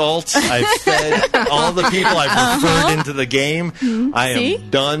all the alts. I've fed all the people I've referred into the game. I am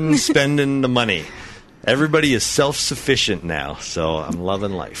done spending the money. Everybody is self-sufficient now, so I'm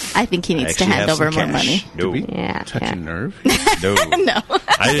loving life. I think he needs to hand over more money. No. Touch a nerve? No. No.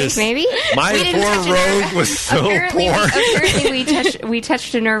 I think maybe my poor rogue was so poor. Apparently, we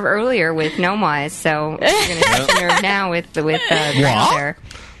touched a nerve earlier with Gnomewise, so we're going to touch a nerve now with there.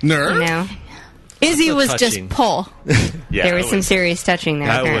 Nerve? Izzy was just pull. There was some serious touching there.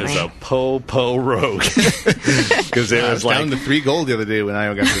 That apparently. was a po rogue. Because it was down to 3 gold the other day when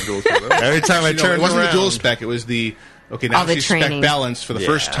I got the dual spec. Every time I turned it wasn't around. the dual spec. It was the now she's spec balanced for the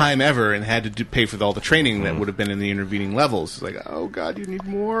first time ever and had to pay for all the training that would have been in the intervening levels. It's like, oh god, you need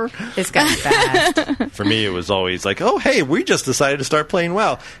more. This guy's fast. For me, it was always like, oh hey, we just decided to start playing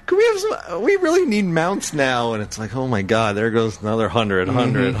WoW. Could we have we really need mounts now? And it's like, oh my god, there goes another 100.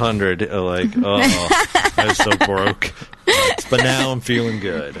 Like, oh, I was so broke. But now I'm feeling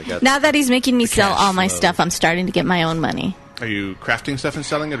good. Now that he's making me sell all my stuff, I'm starting to get my own money. Are you crafting stuff and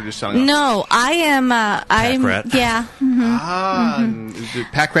selling it, or just selling it? No, I am. I'm. rat. Yeah.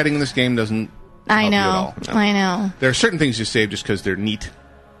 Pack ratting in this game doesn't. I help you know. at all. No. I know. There are certain things you save just because they're neat.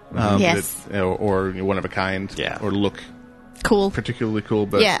 Yes. Or one of a kind. Yeah. Or look Cool. particularly cool.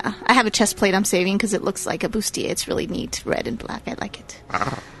 But Yeah, I have a chest plate I'm saving because it looks like a bustier. It's really neat, red and black. I like it.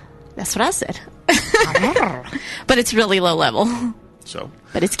 That's what I said. But it's really low level. So.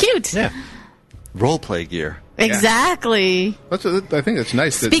 But it's cute. Yeah. Roleplay gear. Exactly. I think that's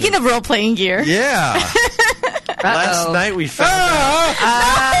nice. Speaking of role playing gear. Yeah. Last night we found out.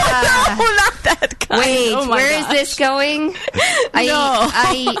 No, not that kind. Wait, Oh my where is gosh. this going?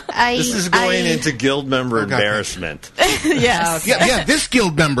 This is going into guild member embarrassment. Yes. Yeah, this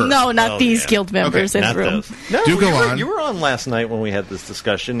guild member. No, not these guild members in the Not room. those. No, Do go on. You were on last night when we had this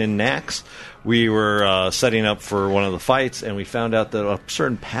discussion in Nax. We were setting up for one of the fights, and we found out that a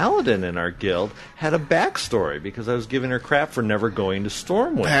certain paladin in our guild had a backstory because I was giving her crap for never going to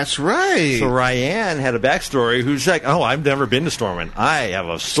Stormwind. That's right. So Ryan had a backstory who's like, "Oh, I've never been to Stormwind. I have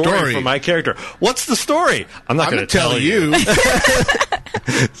a story for my character. What's the story? I'm not going to tell you." No,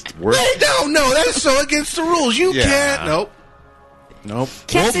 that's so against the rules. You can't. Nope.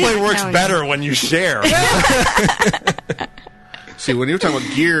 Roleplay works better when you share. See, when you were talking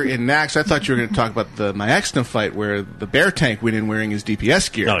about gear in Nax, I thought you were going to talk about my Exna fight where the bear tank went in wearing his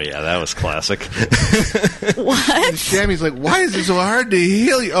DPS gear. Oh, yeah, that was classic. What? And Shammy's like, why is it so hard to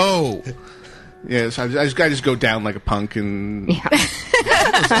heal you? Oh. Yes, I just go down like a punk and... What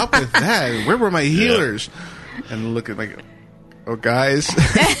was up with that? Where were my healers? And look at oh, guys.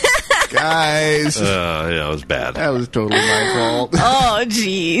 Guys. Yeah, it was bad. That was totally my fault. Oh,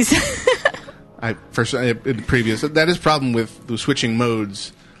 jeez. In the previous, that is problem with the switching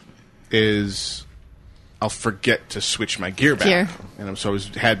modes is I'll forget to switch my gear back. And so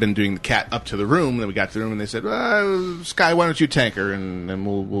had been doing the cat up to the room, then we got to the room and they said, Sky, why don't you tank her and then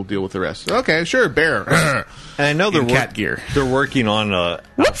we'll deal with the rest. Okay, sure, bear. And I know cat gear. They're working on a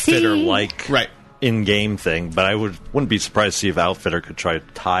outfitter-like in-game thing, but I wouldn't be surprised to see if Outfitter could try to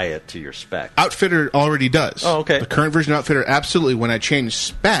tie it to your spec. Outfitter already does. Oh, okay. The current version of Outfitter, absolutely. When I changed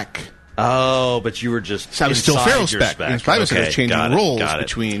spec... Oh, but you were just I was still inside Pharaoh your spec. I was changing roles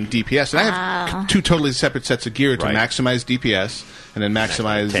between DPS. And I have two totally separate sets of gear to maximize DPS and then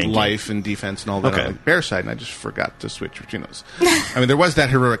maximize life and defense and all that on the bear side, and I just forgot to switch between those. I mean, there was that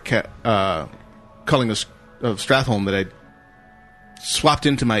heroic culling of Stratholme that I swapped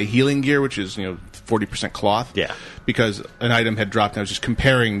into my healing gear, which is 40% cloth. Yeah. Because an item had dropped, and I was just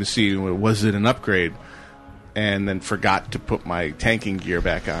comparing to see was it an upgrade. And then forgot to put my tanking gear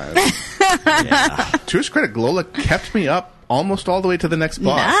back on. To his credit, Glola kept me up almost all the way to the next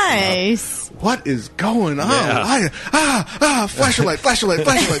boss. Nice. What is going on? Yeah. Flashlight. Poor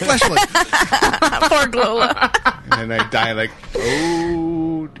Glola. And I die like,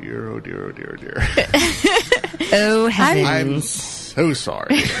 oh dear. Oh, heavens. I'm so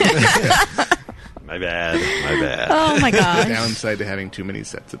sorry. My bad. Oh, my gosh. Downside to having too many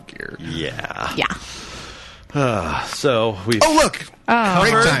sets of gear. Yeah. So we've covered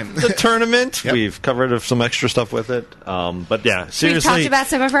time. the tournament. Yep. We've covered some extra stuff with it. But yeah, seriously. We've talked about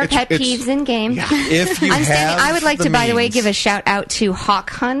some of our pet peeves in game. Yeah. If you I would like to, by the way, give a shout out to Hawk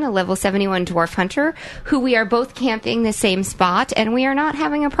Hun, a level 71 dwarf hunter, who we are both camping the same spot, and we are not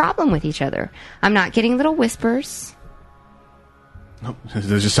having a problem with each other. I'm not getting little whispers. Nope.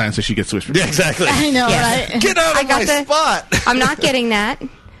 There's just signs that she gets whispered. Yeah, exactly. I know, right? Get out of my spot. I'm not getting that.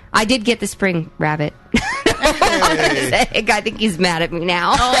 I did get the spring rabbit. I think he's mad at me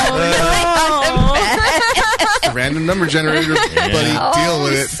now. A random number generator, buddy. Deal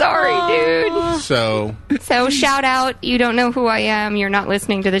with it. Sorry, dude. So shout out. You don't know who I am. You're not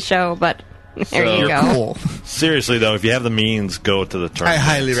listening to the show, but there you go. Cool. Seriously, though, if you have the means, go to the tournament. I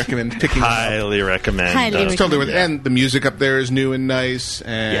highly recommend picking Highly recommend. It's totally worth it. And the music up there is new and nice.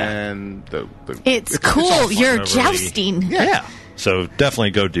 And it's cool. You're jousting. Yeah. So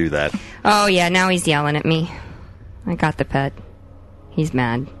definitely go do that. Oh, yeah. Now he's yelling at me. I got the pet. He's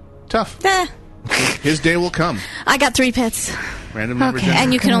mad. Tough. His day will come. I got 3 pets. Random number generator.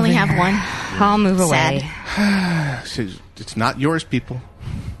 And you can only have one. I'll move away. It's not yours, people.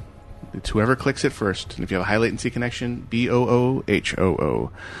 It's whoever clicks it first. And if you have a high latency connection,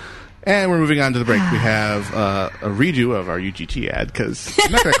 BOOHOO. And we're moving on to the break. We have a redo of our UGT ad because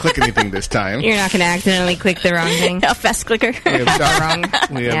I'm not going to click anything this time. You're not going to accidentally click the wrong thing. A fast clicker. Wrong. Let's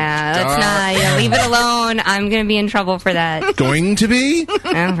not. Leave it alone. I'm going to be in trouble for that. Going to be?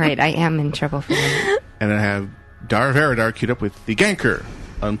 Oh, right. I am in trouble for that. And I have Dar Veridar queued up with the Ganker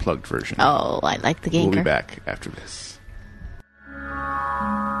unplugged version. Oh, I like the Ganker. We'll be back after this.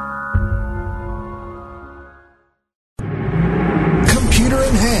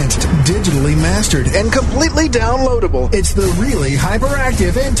 unregistered and completely downloadable. It's the really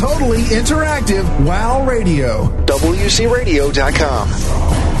hyperactive and totally interactive WOW Radio. WCRadio.com.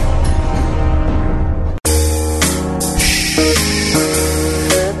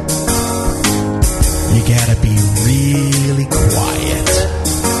 You gotta be really quiet.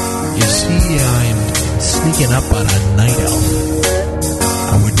 You see, I'm sneaking up on a night elf.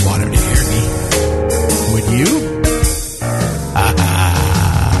 I wouldn't want him to hear me. Would you?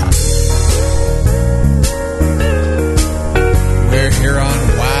 We're here on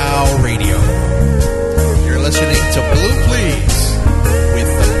WOW Radio. You're listening to Blue Please with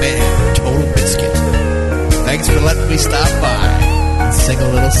the band Total Biscuit. Thanks for letting me stop by and sing a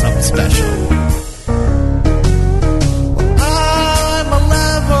little something special. I'm a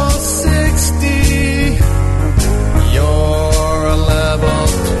level 60. You're a level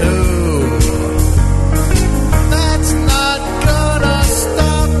 2. That's not gonna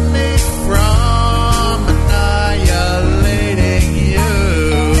stop me from annihilating you.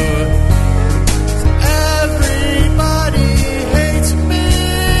 Everybody hates me,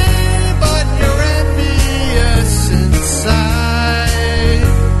 but you're envious inside.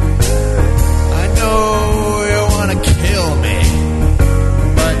 I know you wanna kill me,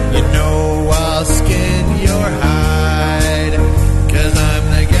 but you know I'll skin your hide, 'cause I'm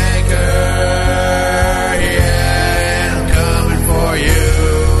the ganker, yeah, and I'm coming for you.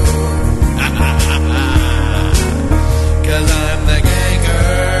 'Cause I'm the ganker,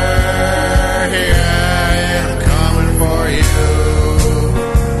 yeah, and I'm coming for you.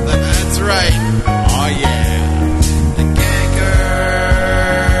 That's right, oh yeah. The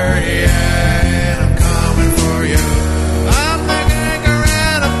ganker, yeah, and I'm coming for you. I'm the ganker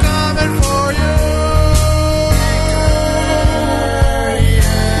and I'm coming for you.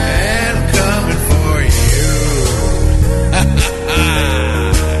 And I'm coming for you.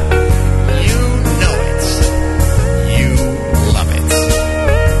 You know it. You love it.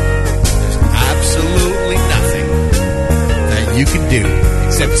 There's absolutely nothing that you can do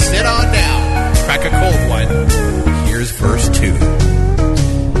except sit on down, crack a cold one. Here's verse 2.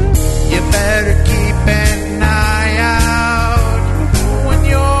 You better keep an eye out when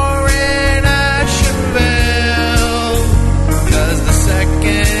you're in Ashenville, 'cause the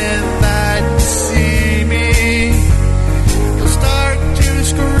second that you see me, you'll start to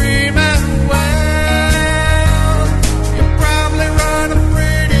scream and wail. You'll probably run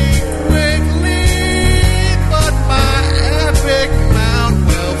pretty quickly, but my epic mount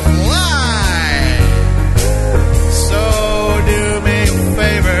will fly. So do me a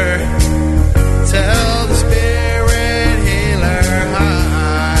favor,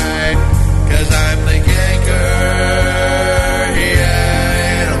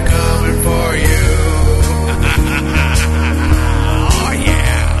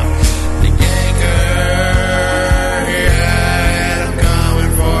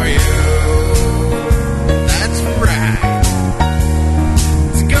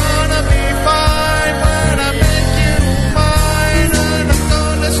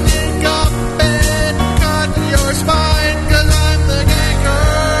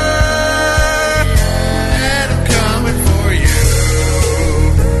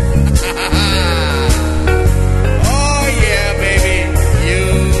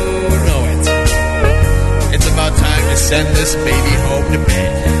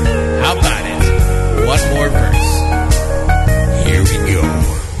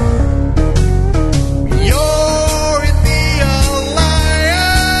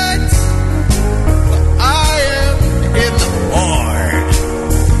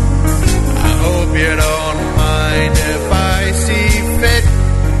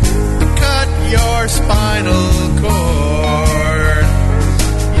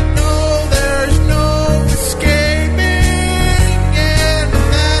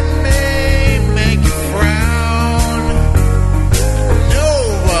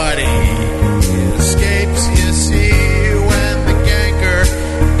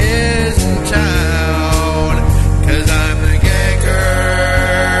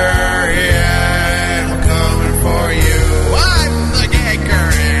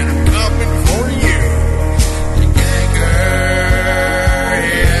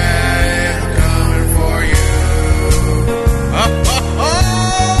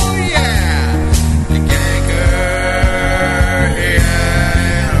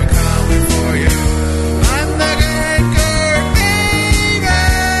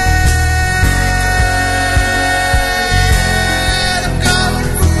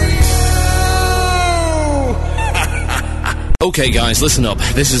 Okay, guys, listen up.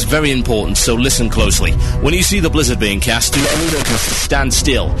 This is very important, so listen closely. When you see the blizzard being cast, do only stand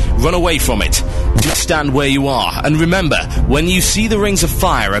still. Run away from it. Just stand where you are. And remember, when you see the rings of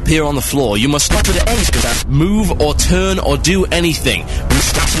fire appear on the floor, you must not move or turn or do anything.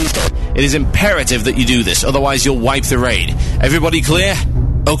 It is imperative that you do this, otherwise you'll wipe the raid. Everybody clear?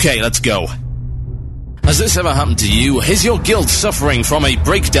 Okay, let's go. Has this ever happened to you? Is your guild suffering from a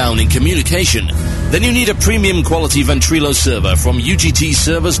breakdown in communication? Then you need a premium quality Ventrilo server from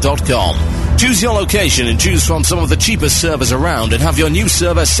UGTservers.com. Choose your location and choose from some of the cheapest servers around and have your new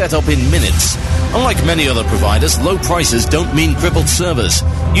server set up in minutes. Unlike many other providers, low prices don't mean crippled servers.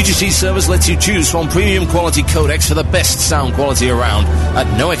 UGT Servers lets you choose from premium quality codecs for the best sound quality around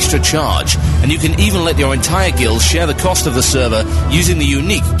at no extra charge. And you can even let your entire guild share the cost of the server using the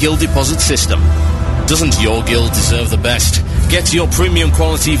unique guild deposit system. Doesn't your guild deserve the best? Get your premium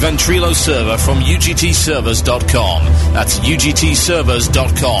quality Ventrilo server from UGTservers.com. That's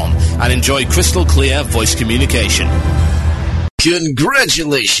UGTservers.com. And enjoy crystal clear voice communication.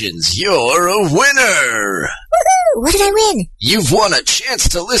 Congratulations, you're a winner! Woohoo! What did I win? You've won a chance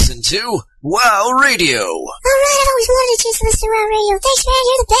to listen to WOW Radio. Alright, I've always wanted a chance to listen to WOW Radio. Thanks, man,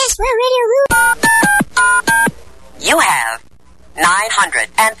 you're the best. WOW Radio. You have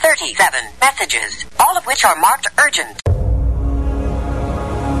 937 messages, all of which are marked urgent.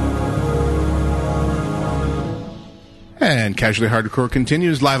 And Casually Hardcore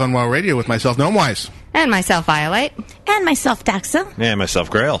continues live on WOW Radio with myself, Gnomewise. And myself, Violate. And myself, Daxa. And myself,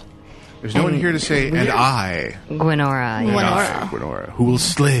 Grail. There's no one here to say, and I. Gwenora. Gwenora. Who will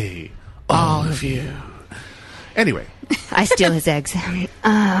slay all of you. Anyway. I steal his eggs.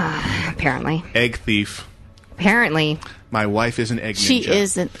 Apparently. Egg thief. Apparently. My wife is an egg ninja. She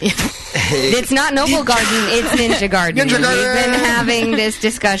isn't. It's not Noble Garden, it's Ninja Garden. Ninja Garden. We've been having this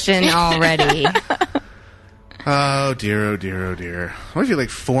discussion already. Oh, dear, oh, dear, oh, dear. What if you,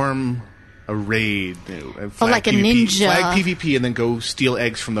 form a raid? Like a ninja. Flag PvP and then go steal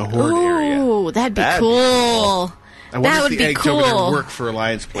eggs from the Horde area. Ooh, that'd be cool. That would be cool. Over there work for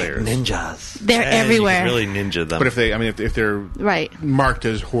Alliance players. Ninjas. They're everywhere. You can really ninja them. But if they're marked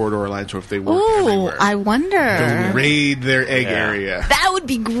as Horde or Alliance, or if they work everywhere. I wonder. Go raid their egg area. That would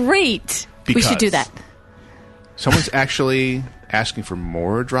be great. We should do that. Someone's actually asking for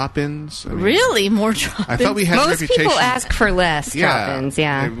more drop-ins. Really? More drop-ins? I thought we had Most people ask for less drop-ins,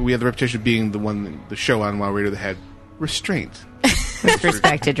 yeah. We had the reputation of being the show on WoW Radio that had restraint. With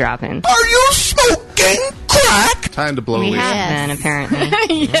respect to drop-ins. Are you smoking crack? Time to blow We leaves. have been, apparently.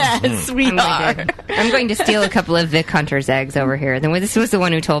 Yes, we are. I'm going to steal a couple of Vic Hunter's eggs over here. This was the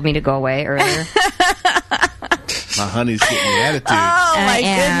one who told me to go away earlier. My honey's getting the attitude. Oh, my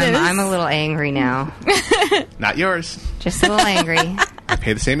goodness. I'm a little angry now. Not yours. Just a little angry. I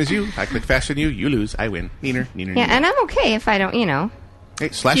pay the same as you. I click faster than you. You lose. I win. Neener. Yeah, and I'm okay if I don't, Hey,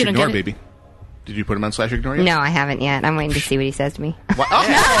 slash ignore, baby. Did you put him on slash ignore yet? No, I haven't yet. I'm waiting to see what he says to me. What?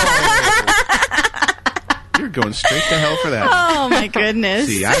 Oh. You're going straight to hell for that. Oh my goodness!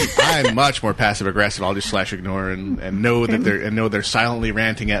 See, I'm much more passive aggressive. I'll just slash ignore and know that they're silently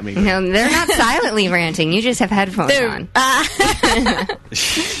ranting at me. No, they're not silently ranting. You just have headphones on.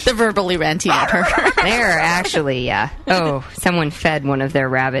 They're verbally ranting at her. They're actually, yeah. Oh, someone fed one of their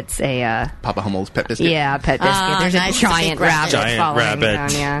rabbits a Papa Hummel's pet biscuit. Yeah, pet biscuit. There's a giant rabbit following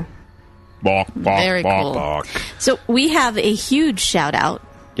down. Yeah. Balk, balk, Very balk, cool. balk. So we have a huge shout out.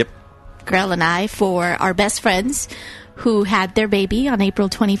 Yep. Grail and I, for our best friends who had their baby on April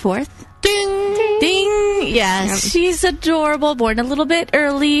 24th. Ding! Ding! Ding! Yes, she's adorable, born a little bit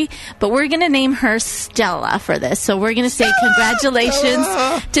early, but we're going to name her Stella for this. So we're going to say congratulations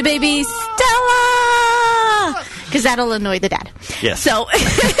to baby Stella! Because that'll annoy the dad. Yes. So,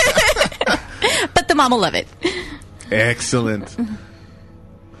 but the mom will love it. Excellent.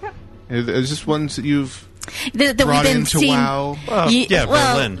 Is this ones that you've that brought we've been into seeing, WoW?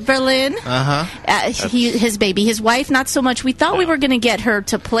 Berlin. His baby. His wife, not so much. We thought we were going to get her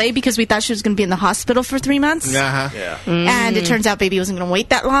to play because we thought she was going to be in the hospital for 3 months. Yeah. And it turns out baby wasn't going to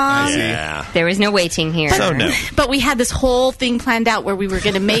wait that long. Yeah. There was no waiting here. But we had this whole thing planned out where we were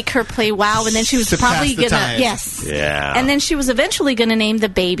going to make her play WoW, and then she was probably going to... Yes. Yeah. And then she was eventually going to name the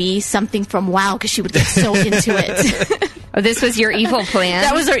baby something from WoW because she would get so into it. Oh, this was your evil plan?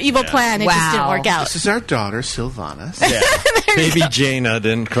 That was our evil plan. It just didn't work out. This is our daughter, Sylvanas. Yeah. Baby Jaina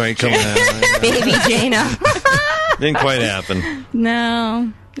didn't quite come out. Baby Jaina. Didn't quite happen.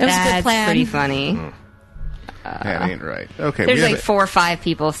 No. It was a good plan. That's pretty funny. That ain't right. Okay, There's like 4 or 5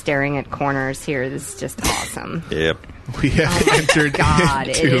 people staring at corners here. This is just awesome. Yep. We have entered God,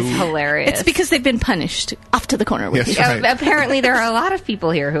 into... it is hilarious. It's because they've been punished. Off to the corner with you. Right. Apparently, there are a lot of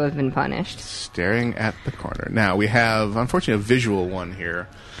people here who have been punished. Staring at the corner. Now, we have, unfortunately, a visual one here.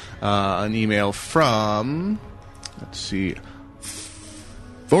 An email from, let's see,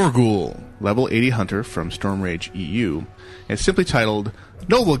 Thorgul, level 80 hunter from Stormrage EU. It's simply titled,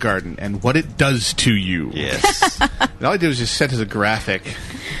 Noble Garden and What It Does to You. Yes. And all I did was just sent as a graphic.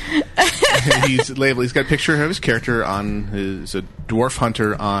 He's labeled. He's got a picture of his character on his a dwarf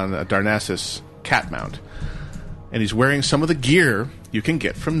hunter on a Darnassus cat mount, and he's wearing some of the gear you can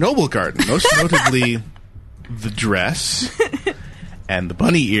get from Noble Garden, most notably the dress and the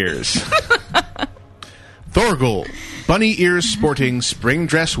bunny ears. Thorgul, bunny ears sporting, spring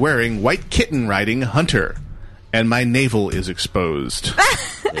dress wearing, white kitten riding hunter, and my navel is exposed.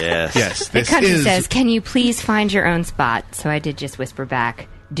 Yes. Yes. The This country is says, "Can you please find your own spot?" So I did just whisper back,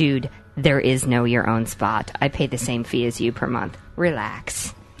 "Dude, there is no your own spot. I pay the same fee as you per month.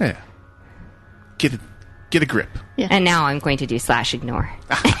 Relax." Yeah. Get a grip. Yeah. And now I'm going to do /ignore.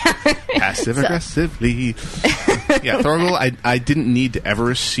 Passive aggressively. Yeah, Thorgul, I didn't need to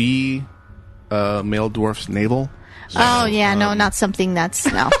ever see a male dwarf's navel. Oh, yeah, no, not something that's,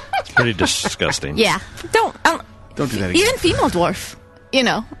 no. It's pretty disgusting. Yeah. Don't do that again. Even female dwarf, you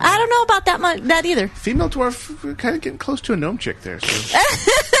know. I don't know about that either. Female dwarf, we're kind of getting close to a gnome chick there. So.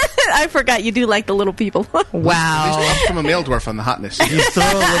 I forgot you do like the little people. Wow. Up from a male dwarf on the hotness. You throw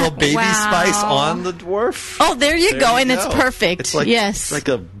a little baby spice on the dwarf. Oh, there you go, and it's perfect. It's like, yes. It's like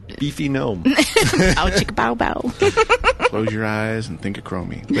a beefy gnome. Ow, chicka bow bow. Close your eyes and think of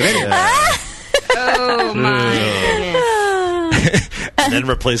Chromie. But anyway. Oh, my goodness. And then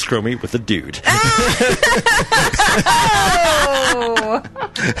replace Chromie with a dude. Oh.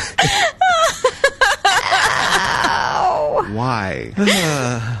 Why?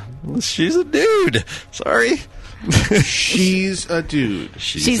 She's a dude. Sorry. She's a dude.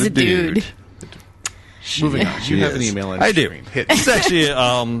 She's a dude. Moving on. You have an email on your I do. screen. Hit. It's actually,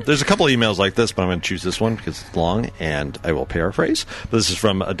 there's a couple emails like this, but I'm going to choose this one because it's long, and I will paraphrase. But this is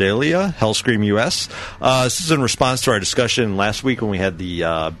from Adelia, Hellscream US. This is in response to our discussion last week when we had the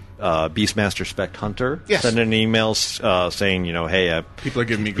Beastmaster Spec Hunter send in emails saying, you know, hey, people are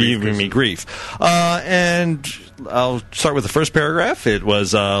giving me grief. And I'll start with the first paragraph. It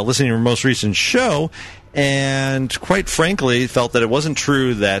was listening to your most recent show, and quite frankly, felt that it wasn't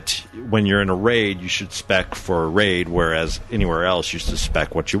true that when you're in a raid, you should spec for a raid, whereas anywhere else, you should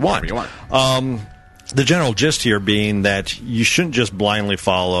spec what you want. The general gist here being that you shouldn't just blindly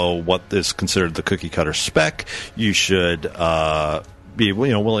follow what is considered the cookie cutter spec. You should be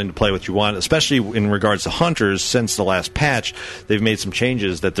willing to play what you want, especially in regards to hunters. Since the last patch, they've made some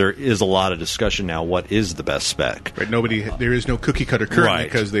changes that there is a lot of discussion now. What is the best spec? Right. There is no cookie cutter currently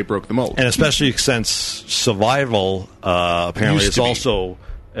because they broke the mold, and especially since survival apparently is also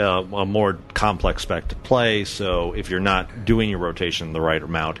a more complex spec to play. So if you're not doing your rotation the right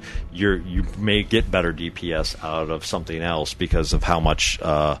amount, you may get better DPS out of something else because of how much you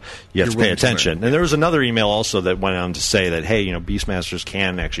have to pay attention. And there was another email also that went on to say that, hey, Beastmasters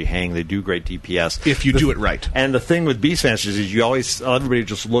can actually hang. They do great DPS if you do it right. And the thing with Beastmasters is everybody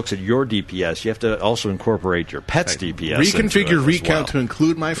just looks at your DPS. You have to also incorporate your pet's DPS. Reconfigure recount to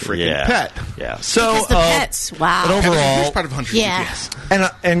include my freaking pet. Yeah. So the pets. Wow. But overall, part of Hunter's DPS.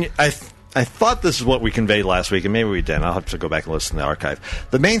 And I thought this is what we conveyed last week, and maybe we didn't. I'll have to go back and listen to the archive.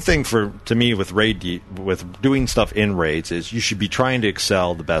 The main thing to me with with doing stuff in raids is you should be trying to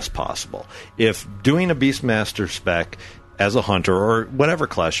excel the best possible. If doing a Beastmaster spec as a hunter or whatever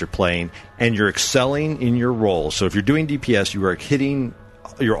class you're playing, and you're excelling in your role, so if you're doing DPS,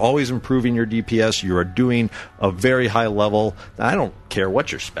 you're always improving your DPS. You are doing a very high level. I don't care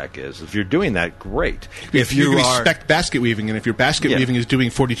what your spec is. If you're doing that, great. If you are spec basket weaving, and if your basket weaving is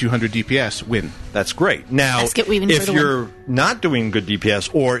doing 4,200 DPS, win. That's great. Now, basket weaving if you're not doing good DPS,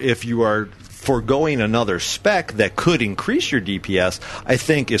 or if you are foregoing another spec that could increase your DPS, I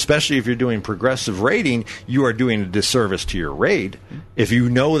think, especially if you're doing progressive raiding, you are doing a disservice to your raid. If you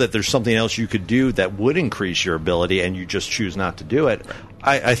know that there's something else you could do that would increase your ability and you just choose not to do it,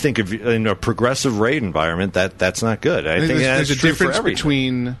 I think in a progressive raid environment, that's not good. I think there's a difference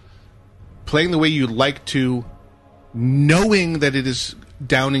between playing the way you like to, knowing that it is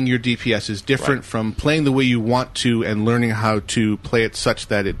downing your DPS is different from playing the way you want to and learning how to play it such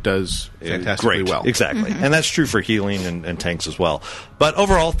that it does fantastically well. Exactly. Mm-hmm. And that's true for healing and tanks as well. But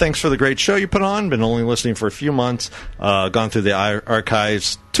overall, thanks for the great show you put on. Been only listening for a few months. Gone through the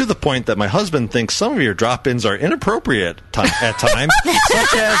archives to the point that my husband thinks some of your drop-ins are inappropriate at times,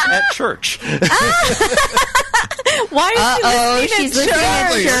 such as at church. Why is she listening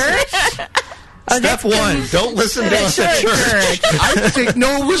at church? Step one, don't listen to us at church. I take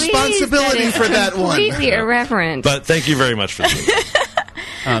no responsibility for that one. Completely irreverent. But thank you very much for doing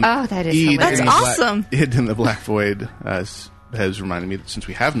that. That is hilarious. That's awesome. Id in the Black Void has reminded me that since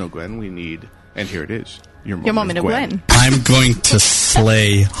we have no Gwen, we need, and here it is, your moment of Gwen. I'm going to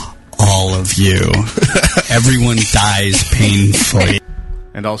slay all of you. Everyone dies painfully.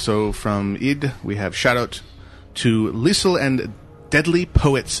 And also from Id, we have shout out to Liesel and Deadly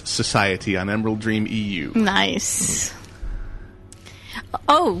Poets Society on Emerald Dream EU. Nice.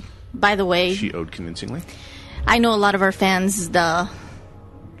 Oh, by the way, she owed convincingly. I know a lot of our fans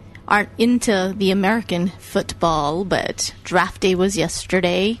aren't into the American football, but draft day was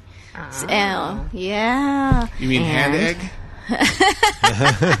yesterday. So, yeah. You mean hand egg?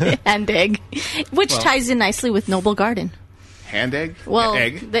 Hand egg. Which ties in nicely with Noble Garden. Hand egg? Well,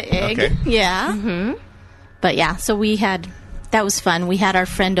 egg? The egg. Okay. Yeah. Mm-hmm. But yeah, so that was fun. We had our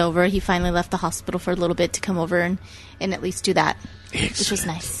friend over. He finally left the hospital for a little bit to come over and at least do that, which was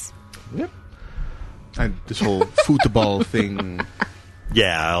nice. Yep. This whole football thing.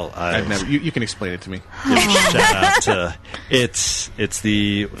 Yeah, I've never. You can explain it to me. Shout out to it's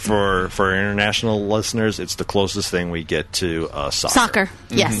the for international listeners. It's the closest thing we get to soccer.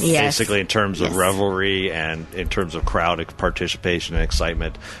 Yes, mm-hmm. Yes. Basically, in terms of revelry and in terms of crowd participation and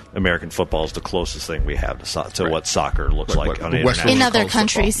excitement, American football is the closest thing we have to what soccer looks like on in other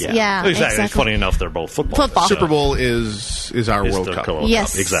countries. Football. Yeah, exactly. It's funny enough, they're both football. Super Bowl is our World Cup.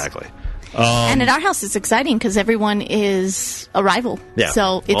 Yes, exactly. And at our house, it's exciting because everyone is a rival. Yeah.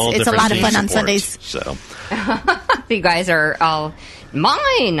 So it's a lot of fun on Sundays. So you guys are all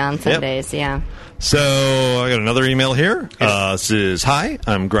mine on Sundays. Yeah. So I got another email here. This is, hi,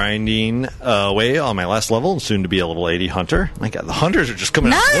 I'm grinding away on my last level and soon to be a level 80 hunter. My God, the hunters are just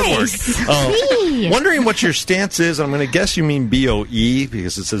coming out of the woodwork. Wondering what your stance is. I'm going to guess you mean BOE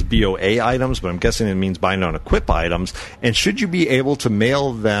because it says BOA items, but I'm guessing it means bind on equip items. And should you be able to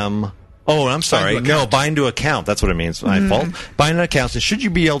mail them... Oh, I'm sorry. No, bind to account. That's what it means. My fault. Bind to accounts. And should you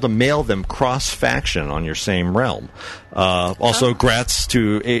be able to mail them cross-faction on your same realm? Also, grats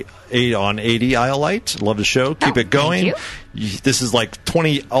to 8 on 80 Iolite. Love the show. Keep it going. This is like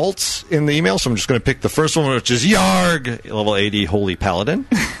 20 alts in the email, so I'm just going to pick the first one, which is Yarg, level 80 Holy Paladin.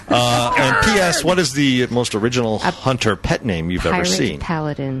 And P.S., what is the most original hunter pet name you've ever seen?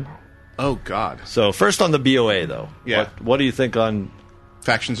 Paladin. Oh, God. So first on the BOA, though. Yeah. What do you think on...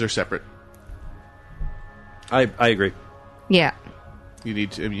 Factions are separate. I agree. Yeah. You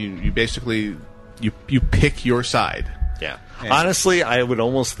need to. You basically you pick your side. Yeah. And honestly, I would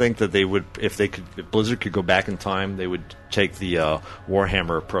almost think that they would, if Blizzard could go back in time, they would take the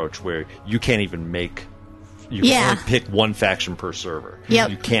Warhammer approach where you can't even make. You can only pick one faction per server. Yep.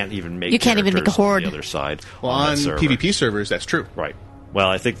 You can't even make. You can't even make a horde. On the other side. Well, on PvP servers, that's true. Right. Well,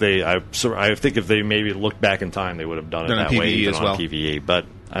 I think I think if they maybe looked back in time, they would have done it that way, even on PvE. But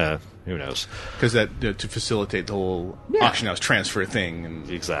who knows? Because to facilitate the whole auction house transfer thing. And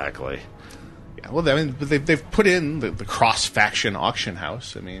exactly. Yeah. Well, I mean, they've put in the cross faction auction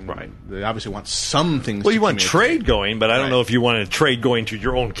house. I mean, they obviously want some things. Well, you want trade going, but I don't know if you want to trade going to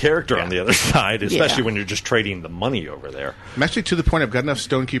your own character on the other side, especially when you're just trading the money over there. I'm actually to the point. I've got enough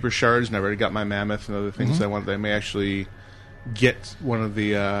Stonekeeper shards, and I've already got my mammoth and other things I want. That I may actually get one of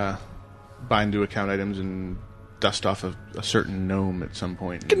the bind to account items and dust off a certain gnome at some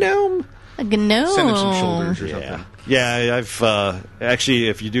point. A gnome. Send him some shoulders or something. Yeah, I've actually,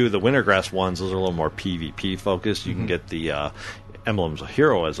 if you do the Wintergrass ones, those are a little more PvP focused. You can get the Emblems of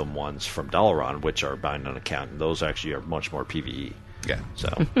Heroism ones from Dalaran, which are bind on account, and those actually are much more PvE. Yeah.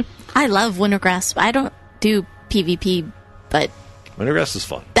 So I love Wintergrass. I don't do PvP, but Wintergrass is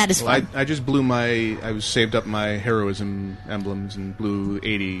fun. That is fun. I just blew I saved up my heroism emblems and blew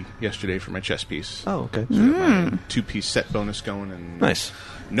 80 yesterday for my chess piece. Oh, okay. So my 2-piece set bonus going and nice.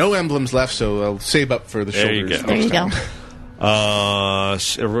 No emblems left, so I'll save up for the shoulders. There you go.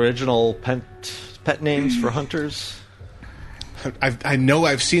 Original pet names for hunters. I know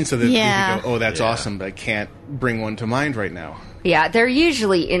I've seen so that you can go, oh, that's awesome, but I can't bring one to mind right now. Yeah, they're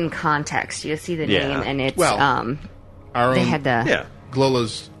usually in context. You see the name, and it's our they own, had the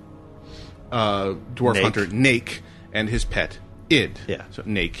Glola's dwarf hunter Nake and his pet Id. Yeah, so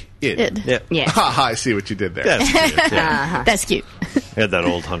Nake Id. Yeah. Haha, I see what you did there. That's cute. Yeah. That's cute. We had that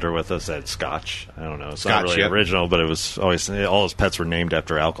old hunter with us that Scotch. I don't know. It's not really original, but it was always all his pets were named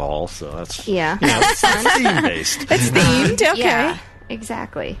after alcohol. So that's that's theme based. It's themed. Okay. Yeah,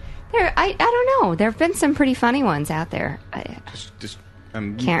 exactly. I don't know. There have been some pretty funny ones out there.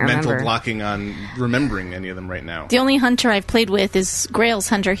 I'm Can't mental remember. blocking on remembering any of them right now. The only hunter I've played with is Grail's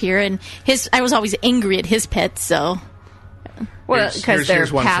hunter here, and I was always angry at his pets, so... Well, because their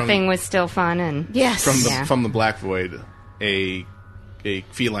here's one pathing was still fun, and yes, from the Black Void, a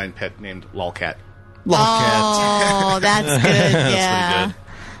feline pet named Lolcat. Oh, that's good. Yeah,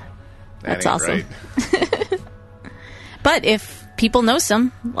 That's awesome. Right. But if people know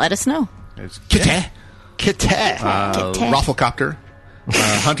some, let us know. It's Kitty. Rafflecopter.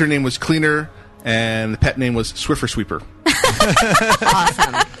 Hunter name was Cleaner, and the pet name was Swiffer Sweeper.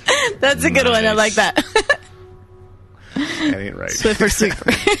 Awesome. That's a good one. I like that. That ain't right. Swiffer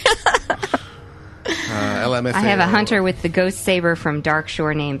Sweeper. LMFAO. I have a hunter with the ghost saber from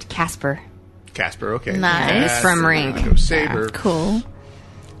Darkshore named Casper. Casper, okay. Nice. From Rink. Ghost saber. Yeah, cool.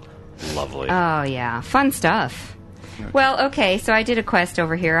 Lovely. Oh, yeah. Fun stuff. Well, okay, so I did a quest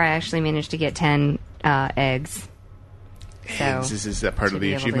over here. I actually managed to get 10 eggs. Eggs? Is that part of the to be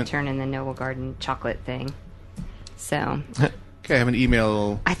able achievement? to turn in the Noble Garden chocolate thing. So. Okay, I have an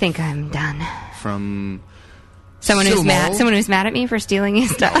email. I think I'm done. From someone who's Silmo. mad. Someone who's mad at me for stealing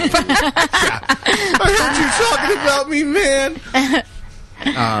his stuff. I heard you talking about me, man.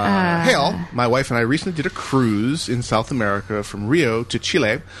 Hey all, my wife and I recently did a cruise in South America from Rio to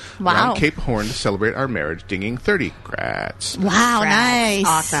Chile around Cape Horn to celebrate our marriage, dinging 30. Congrats. Wow, nice.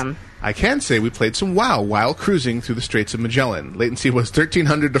 Awesome. I can say we played some WoW while cruising through the Straits of Magellan. Latency was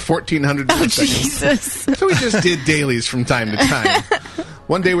 1,300 to 1,400 milliseconds. Jesus. So we just did dailies from time to time.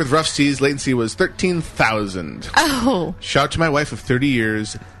 One day with rough seas, latency was 13,000. Oh. Shout out to my wife of 30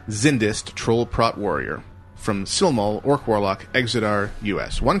 years, Zindist, Troll Prot Warrior. From Silmul, Orc Warlock, Exeter,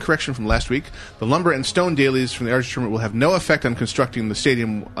 U.S. One correction from last week. The lumber and stone dailies from the Archer tournament will have no effect on constructing the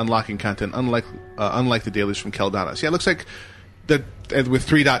stadium unlocking content, unlike the dailies from Keldana. See, it looks like with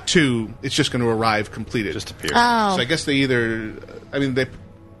 3.2, it's just going to arrive completed. Just appear. Oh. So I guess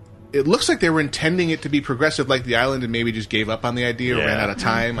it looks like they were intending it to be progressive like the island and maybe just gave up on the idea or ran out of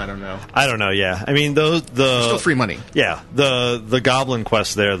time. I don't know. Yeah. I mean, it's still free money. Yeah. The goblin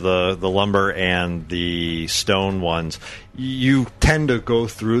quests there, the lumber and the stone ones, you tend to go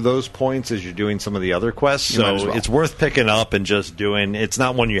through those points as you're doing some of the other quests. You might as So well. it's worth picking up and just doing. It's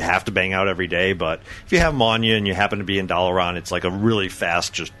not one you have to bang out every day, but if you have them on you and you happen to be in Dalaran, it's like a really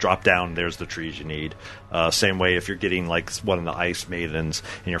fast, just drop down, there's the trees you need. Same way if you're getting like one of the Ice Maidens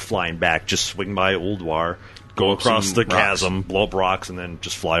and you're flying back, just swing by Ulduar, go Blow up across some the rocks. chasm, blow up rocks, and then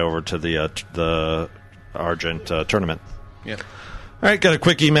just fly over to the Argent tournament. Yeah. All right, got a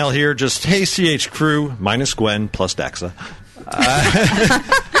quick email here. Just, hey, CH crew, minus Gwen, plus Daxa.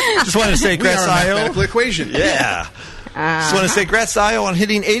 Just want to say, We are a Grats mathematical IO. equation. Yeah. Just want to say grats to IO on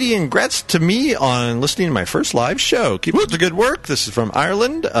hitting 80 and grats to me on listening to my first live show. Keep up the good work. This is from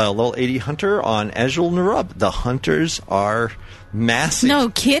Ireland, level 80 hunter on Azul Narub. The hunters are massive. No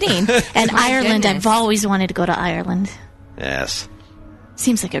kidding. And Ireland, goodness. I've always wanted to go to Ireland. Yes.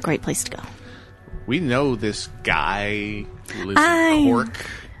 Seems like a great place to go. We know this guy who lives I- in Cork.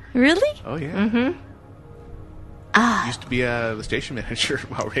 Really? Oh, yeah. Mm-hmm. Ah. Used to be the station manager at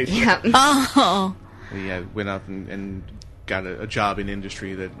WoW Radio. Yeah. Oh. He went out and got a job in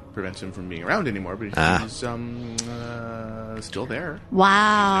industry that prevents him from being around anymore, but he's still there.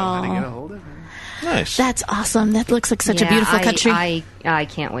 Wow. You know how to get a hold of him. Nice. That's awesome. That looks like such a Yeah, beautiful country. I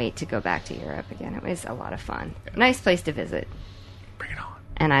can't wait to go back to Europe again. It was a lot of fun. Nice place to visit. Bring it on.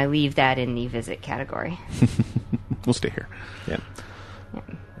 And I leave that in the visit category. We'll stay here. Yeah.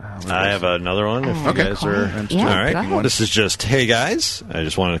 I have another one if you Okay. guys are... Yeah, all go right. ahead. This is just, hey guys, I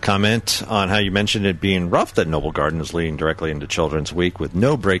just wanted to comment on how you mentioned it being rough that Noble Garden is leading directly into Children's Week with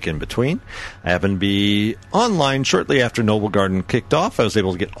no break in between. I happened to be online shortly after Noble Garden kicked off. I was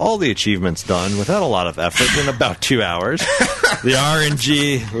able to get all the achievements done without a lot of effort in about 2 hours. The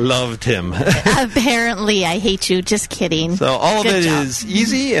RNG loved him. Apparently, I hate you. Just kidding. So all of Good it job. is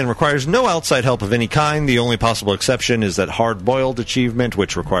easy and requires no outside help of any kind. The only possible exception is that hard-boiled achievement,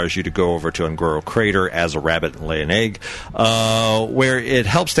 which requires you to go over to Ungoro Crater as a rabbit and lay an egg, where it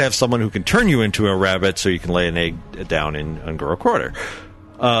helps to have someone who can turn you into a rabbit so you can lay an egg down in Ungoro Crater.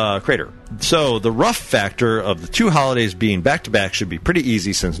 So the rough factor of the two holidays being back-to-back should be pretty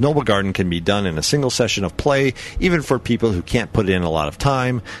easy since Noble Garden can be done in a single session of play, even for people who can't put in a lot of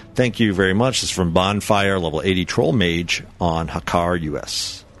time. Thank you very much. This is from Bonfire, level 80 Troll Mage on Hakar,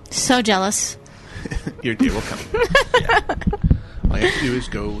 US. So jealous. Your day will come. All you have to do is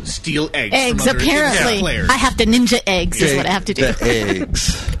go steal eggs. Eggs, from other apparently. players. I have to ninja eggs is what I have to do. The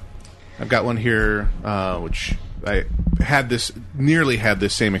eggs. I've got one here, which nearly had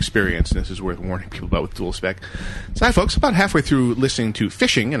this same experience, and this is worth warning people about with dual spec. So, hi, folks. About halfway through listening to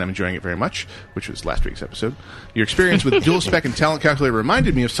Fishing, and I'm enjoying it very much, which was last week's episode. Your experience with dual spec and talent calculator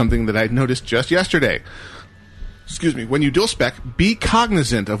reminded me of something that I noticed just yesterday. Excuse me. When you dual spec, be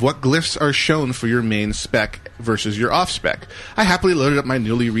cognizant of what glyphs are shown for your main spec versus your off spec. I happily loaded up my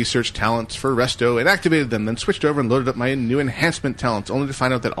newly researched talents for Resto and activated them, then switched over and loaded up my new enhancement talents, only to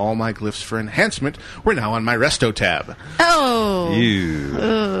find out that all my glyphs for enhancement were now on my Resto tab.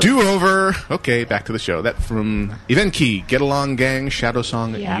 Oh. Do-over. Okay, back to the show. That from Event Key, Get Along Gang, Shadow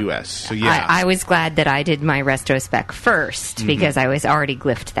Song US. So, yeah. I was glad that I did my Resto spec first, because I was already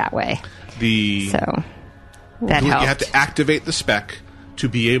glyphed that way. That helped. You have to activate the spec to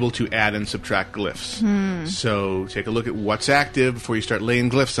be able to add and subtract glyphs. So take a look at what's active before you start laying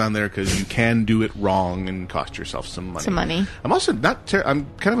glyphs on there, because you can do it wrong and cost yourself some money. I'm also I'm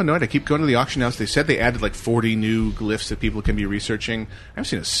kind of annoyed. I keep going to the auction house. They said they added like 40 new glyphs that people can be researching. I haven't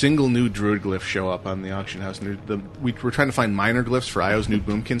seen a single new Druid glyph show up on the auction house. And we're trying to find minor glyphs for IO's new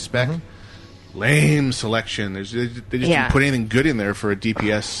Boomkin spec. Lame selection. They just didn't put anything good in there for a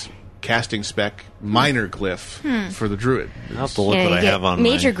DPS casting spec minor glyph for the Druid. I'll have to look what I have on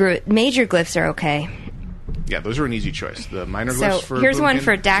major glyphs are okay. Yeah, those are an easy choice. The minor glyphs for here's Boomkin. One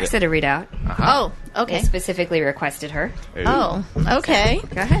for Daxa to read out. Oh, okay. They specifically requested her. Oh, okay. So,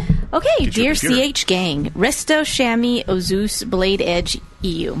 go ahead. Okay, dear CH Gang, Resto, Chamois, Ozus, Blade Edge,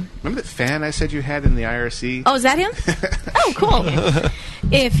 EU. Remember that fan I said you had in the IRC? Oh, is that him? Oh, cool.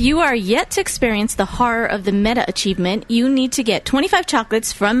 If you are yet to experience the horror of the meta achievement, you need to get 25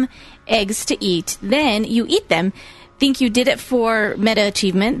 chocolates from eggs to eat. Then you eat them, think you did it for meta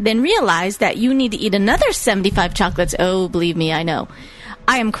achievement, then realize that you need to eat another 75 chocolates. Oh, believe me, I know.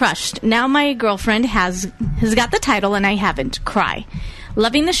 I am crushed. Now my girlfriend has got the title and I haven't. Cry.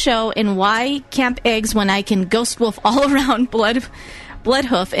 Loving the show, and why camp eggs when I can ghost wolf all around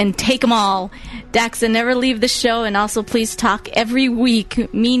Bloodhoof and take them all. Daxa, never leave the show, and also please talk every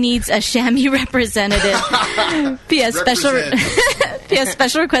week. Me needs a Chamois representative. P.S. Special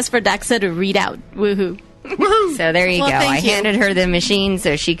request for Daxa to read out. Woohoo. Woohoo! So there you go. I handed her the machine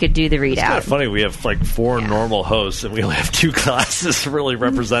so she could do the readout. It's kind of funny. We have like 4 normal hosts, and we only have 2 classes, really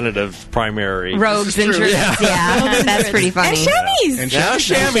representative primary. Rogues and druids. Yeah, that's pretty funny. And chamois. And chamois.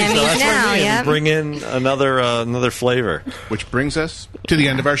 So that's what we bring in another flavor. Which brings us to the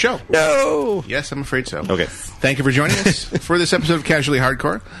end of our show. No! Yes, I'm afraid so. Okay. Thank you for joining us for this episode of Casually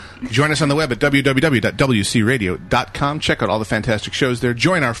Hardcore. Join us on the web at www.wcradio.com. Check out all the fantastic shows there.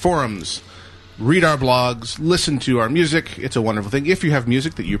 Join our forums. Read our blogs, listen to our music. It's a wonderful thing. If you have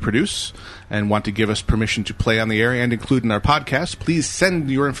music that you produce and want to give us permission to play on the air and include in our podcast, please send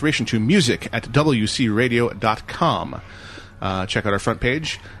your information to music@wcradio.com. Check out our front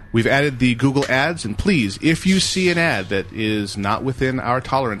page. We've added the Google ads, and please, if you see an ad that is not within our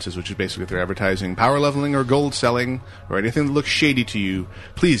tolerances, which is basically if they're advertising power leveling or gold selling or anything that looks shady to you,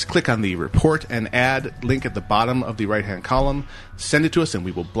 please click on the report and ad link at the bottom of the right-hand column. Send it to us, and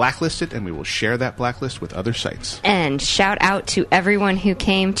we will blacklist it, and we will share that blacklist with other sites. And shout out to everyone who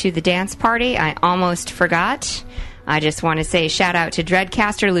came to the dance party. I almost forgot. I just want to say shout out to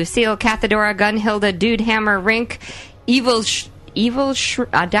Dreadcaster, Lucille, Cathedora, Gunhilda, Dude Hammer, Rink,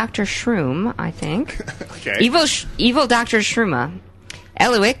 Dr. Shroom, I think. Okay. Evil Dr. Shrooma,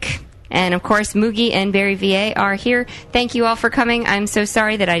 Elowick, and of course Moogie and Barry VA are here. Thank you all for coming. I'm so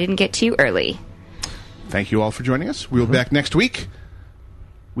sorry that I didn't get to you early. Thank you all for joining us. We'll be back next week.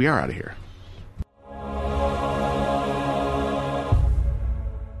 We are out of here.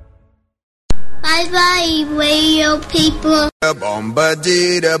 Bye-bye, radio people.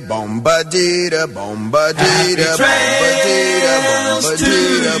 Bomba-dee-da, bomba-dee-da, bomba-dee-da, bomba-dee-da,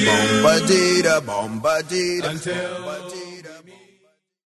 bomba-dee-da, bomba-dee-da, bomba-dee-da, bomba-dee-da.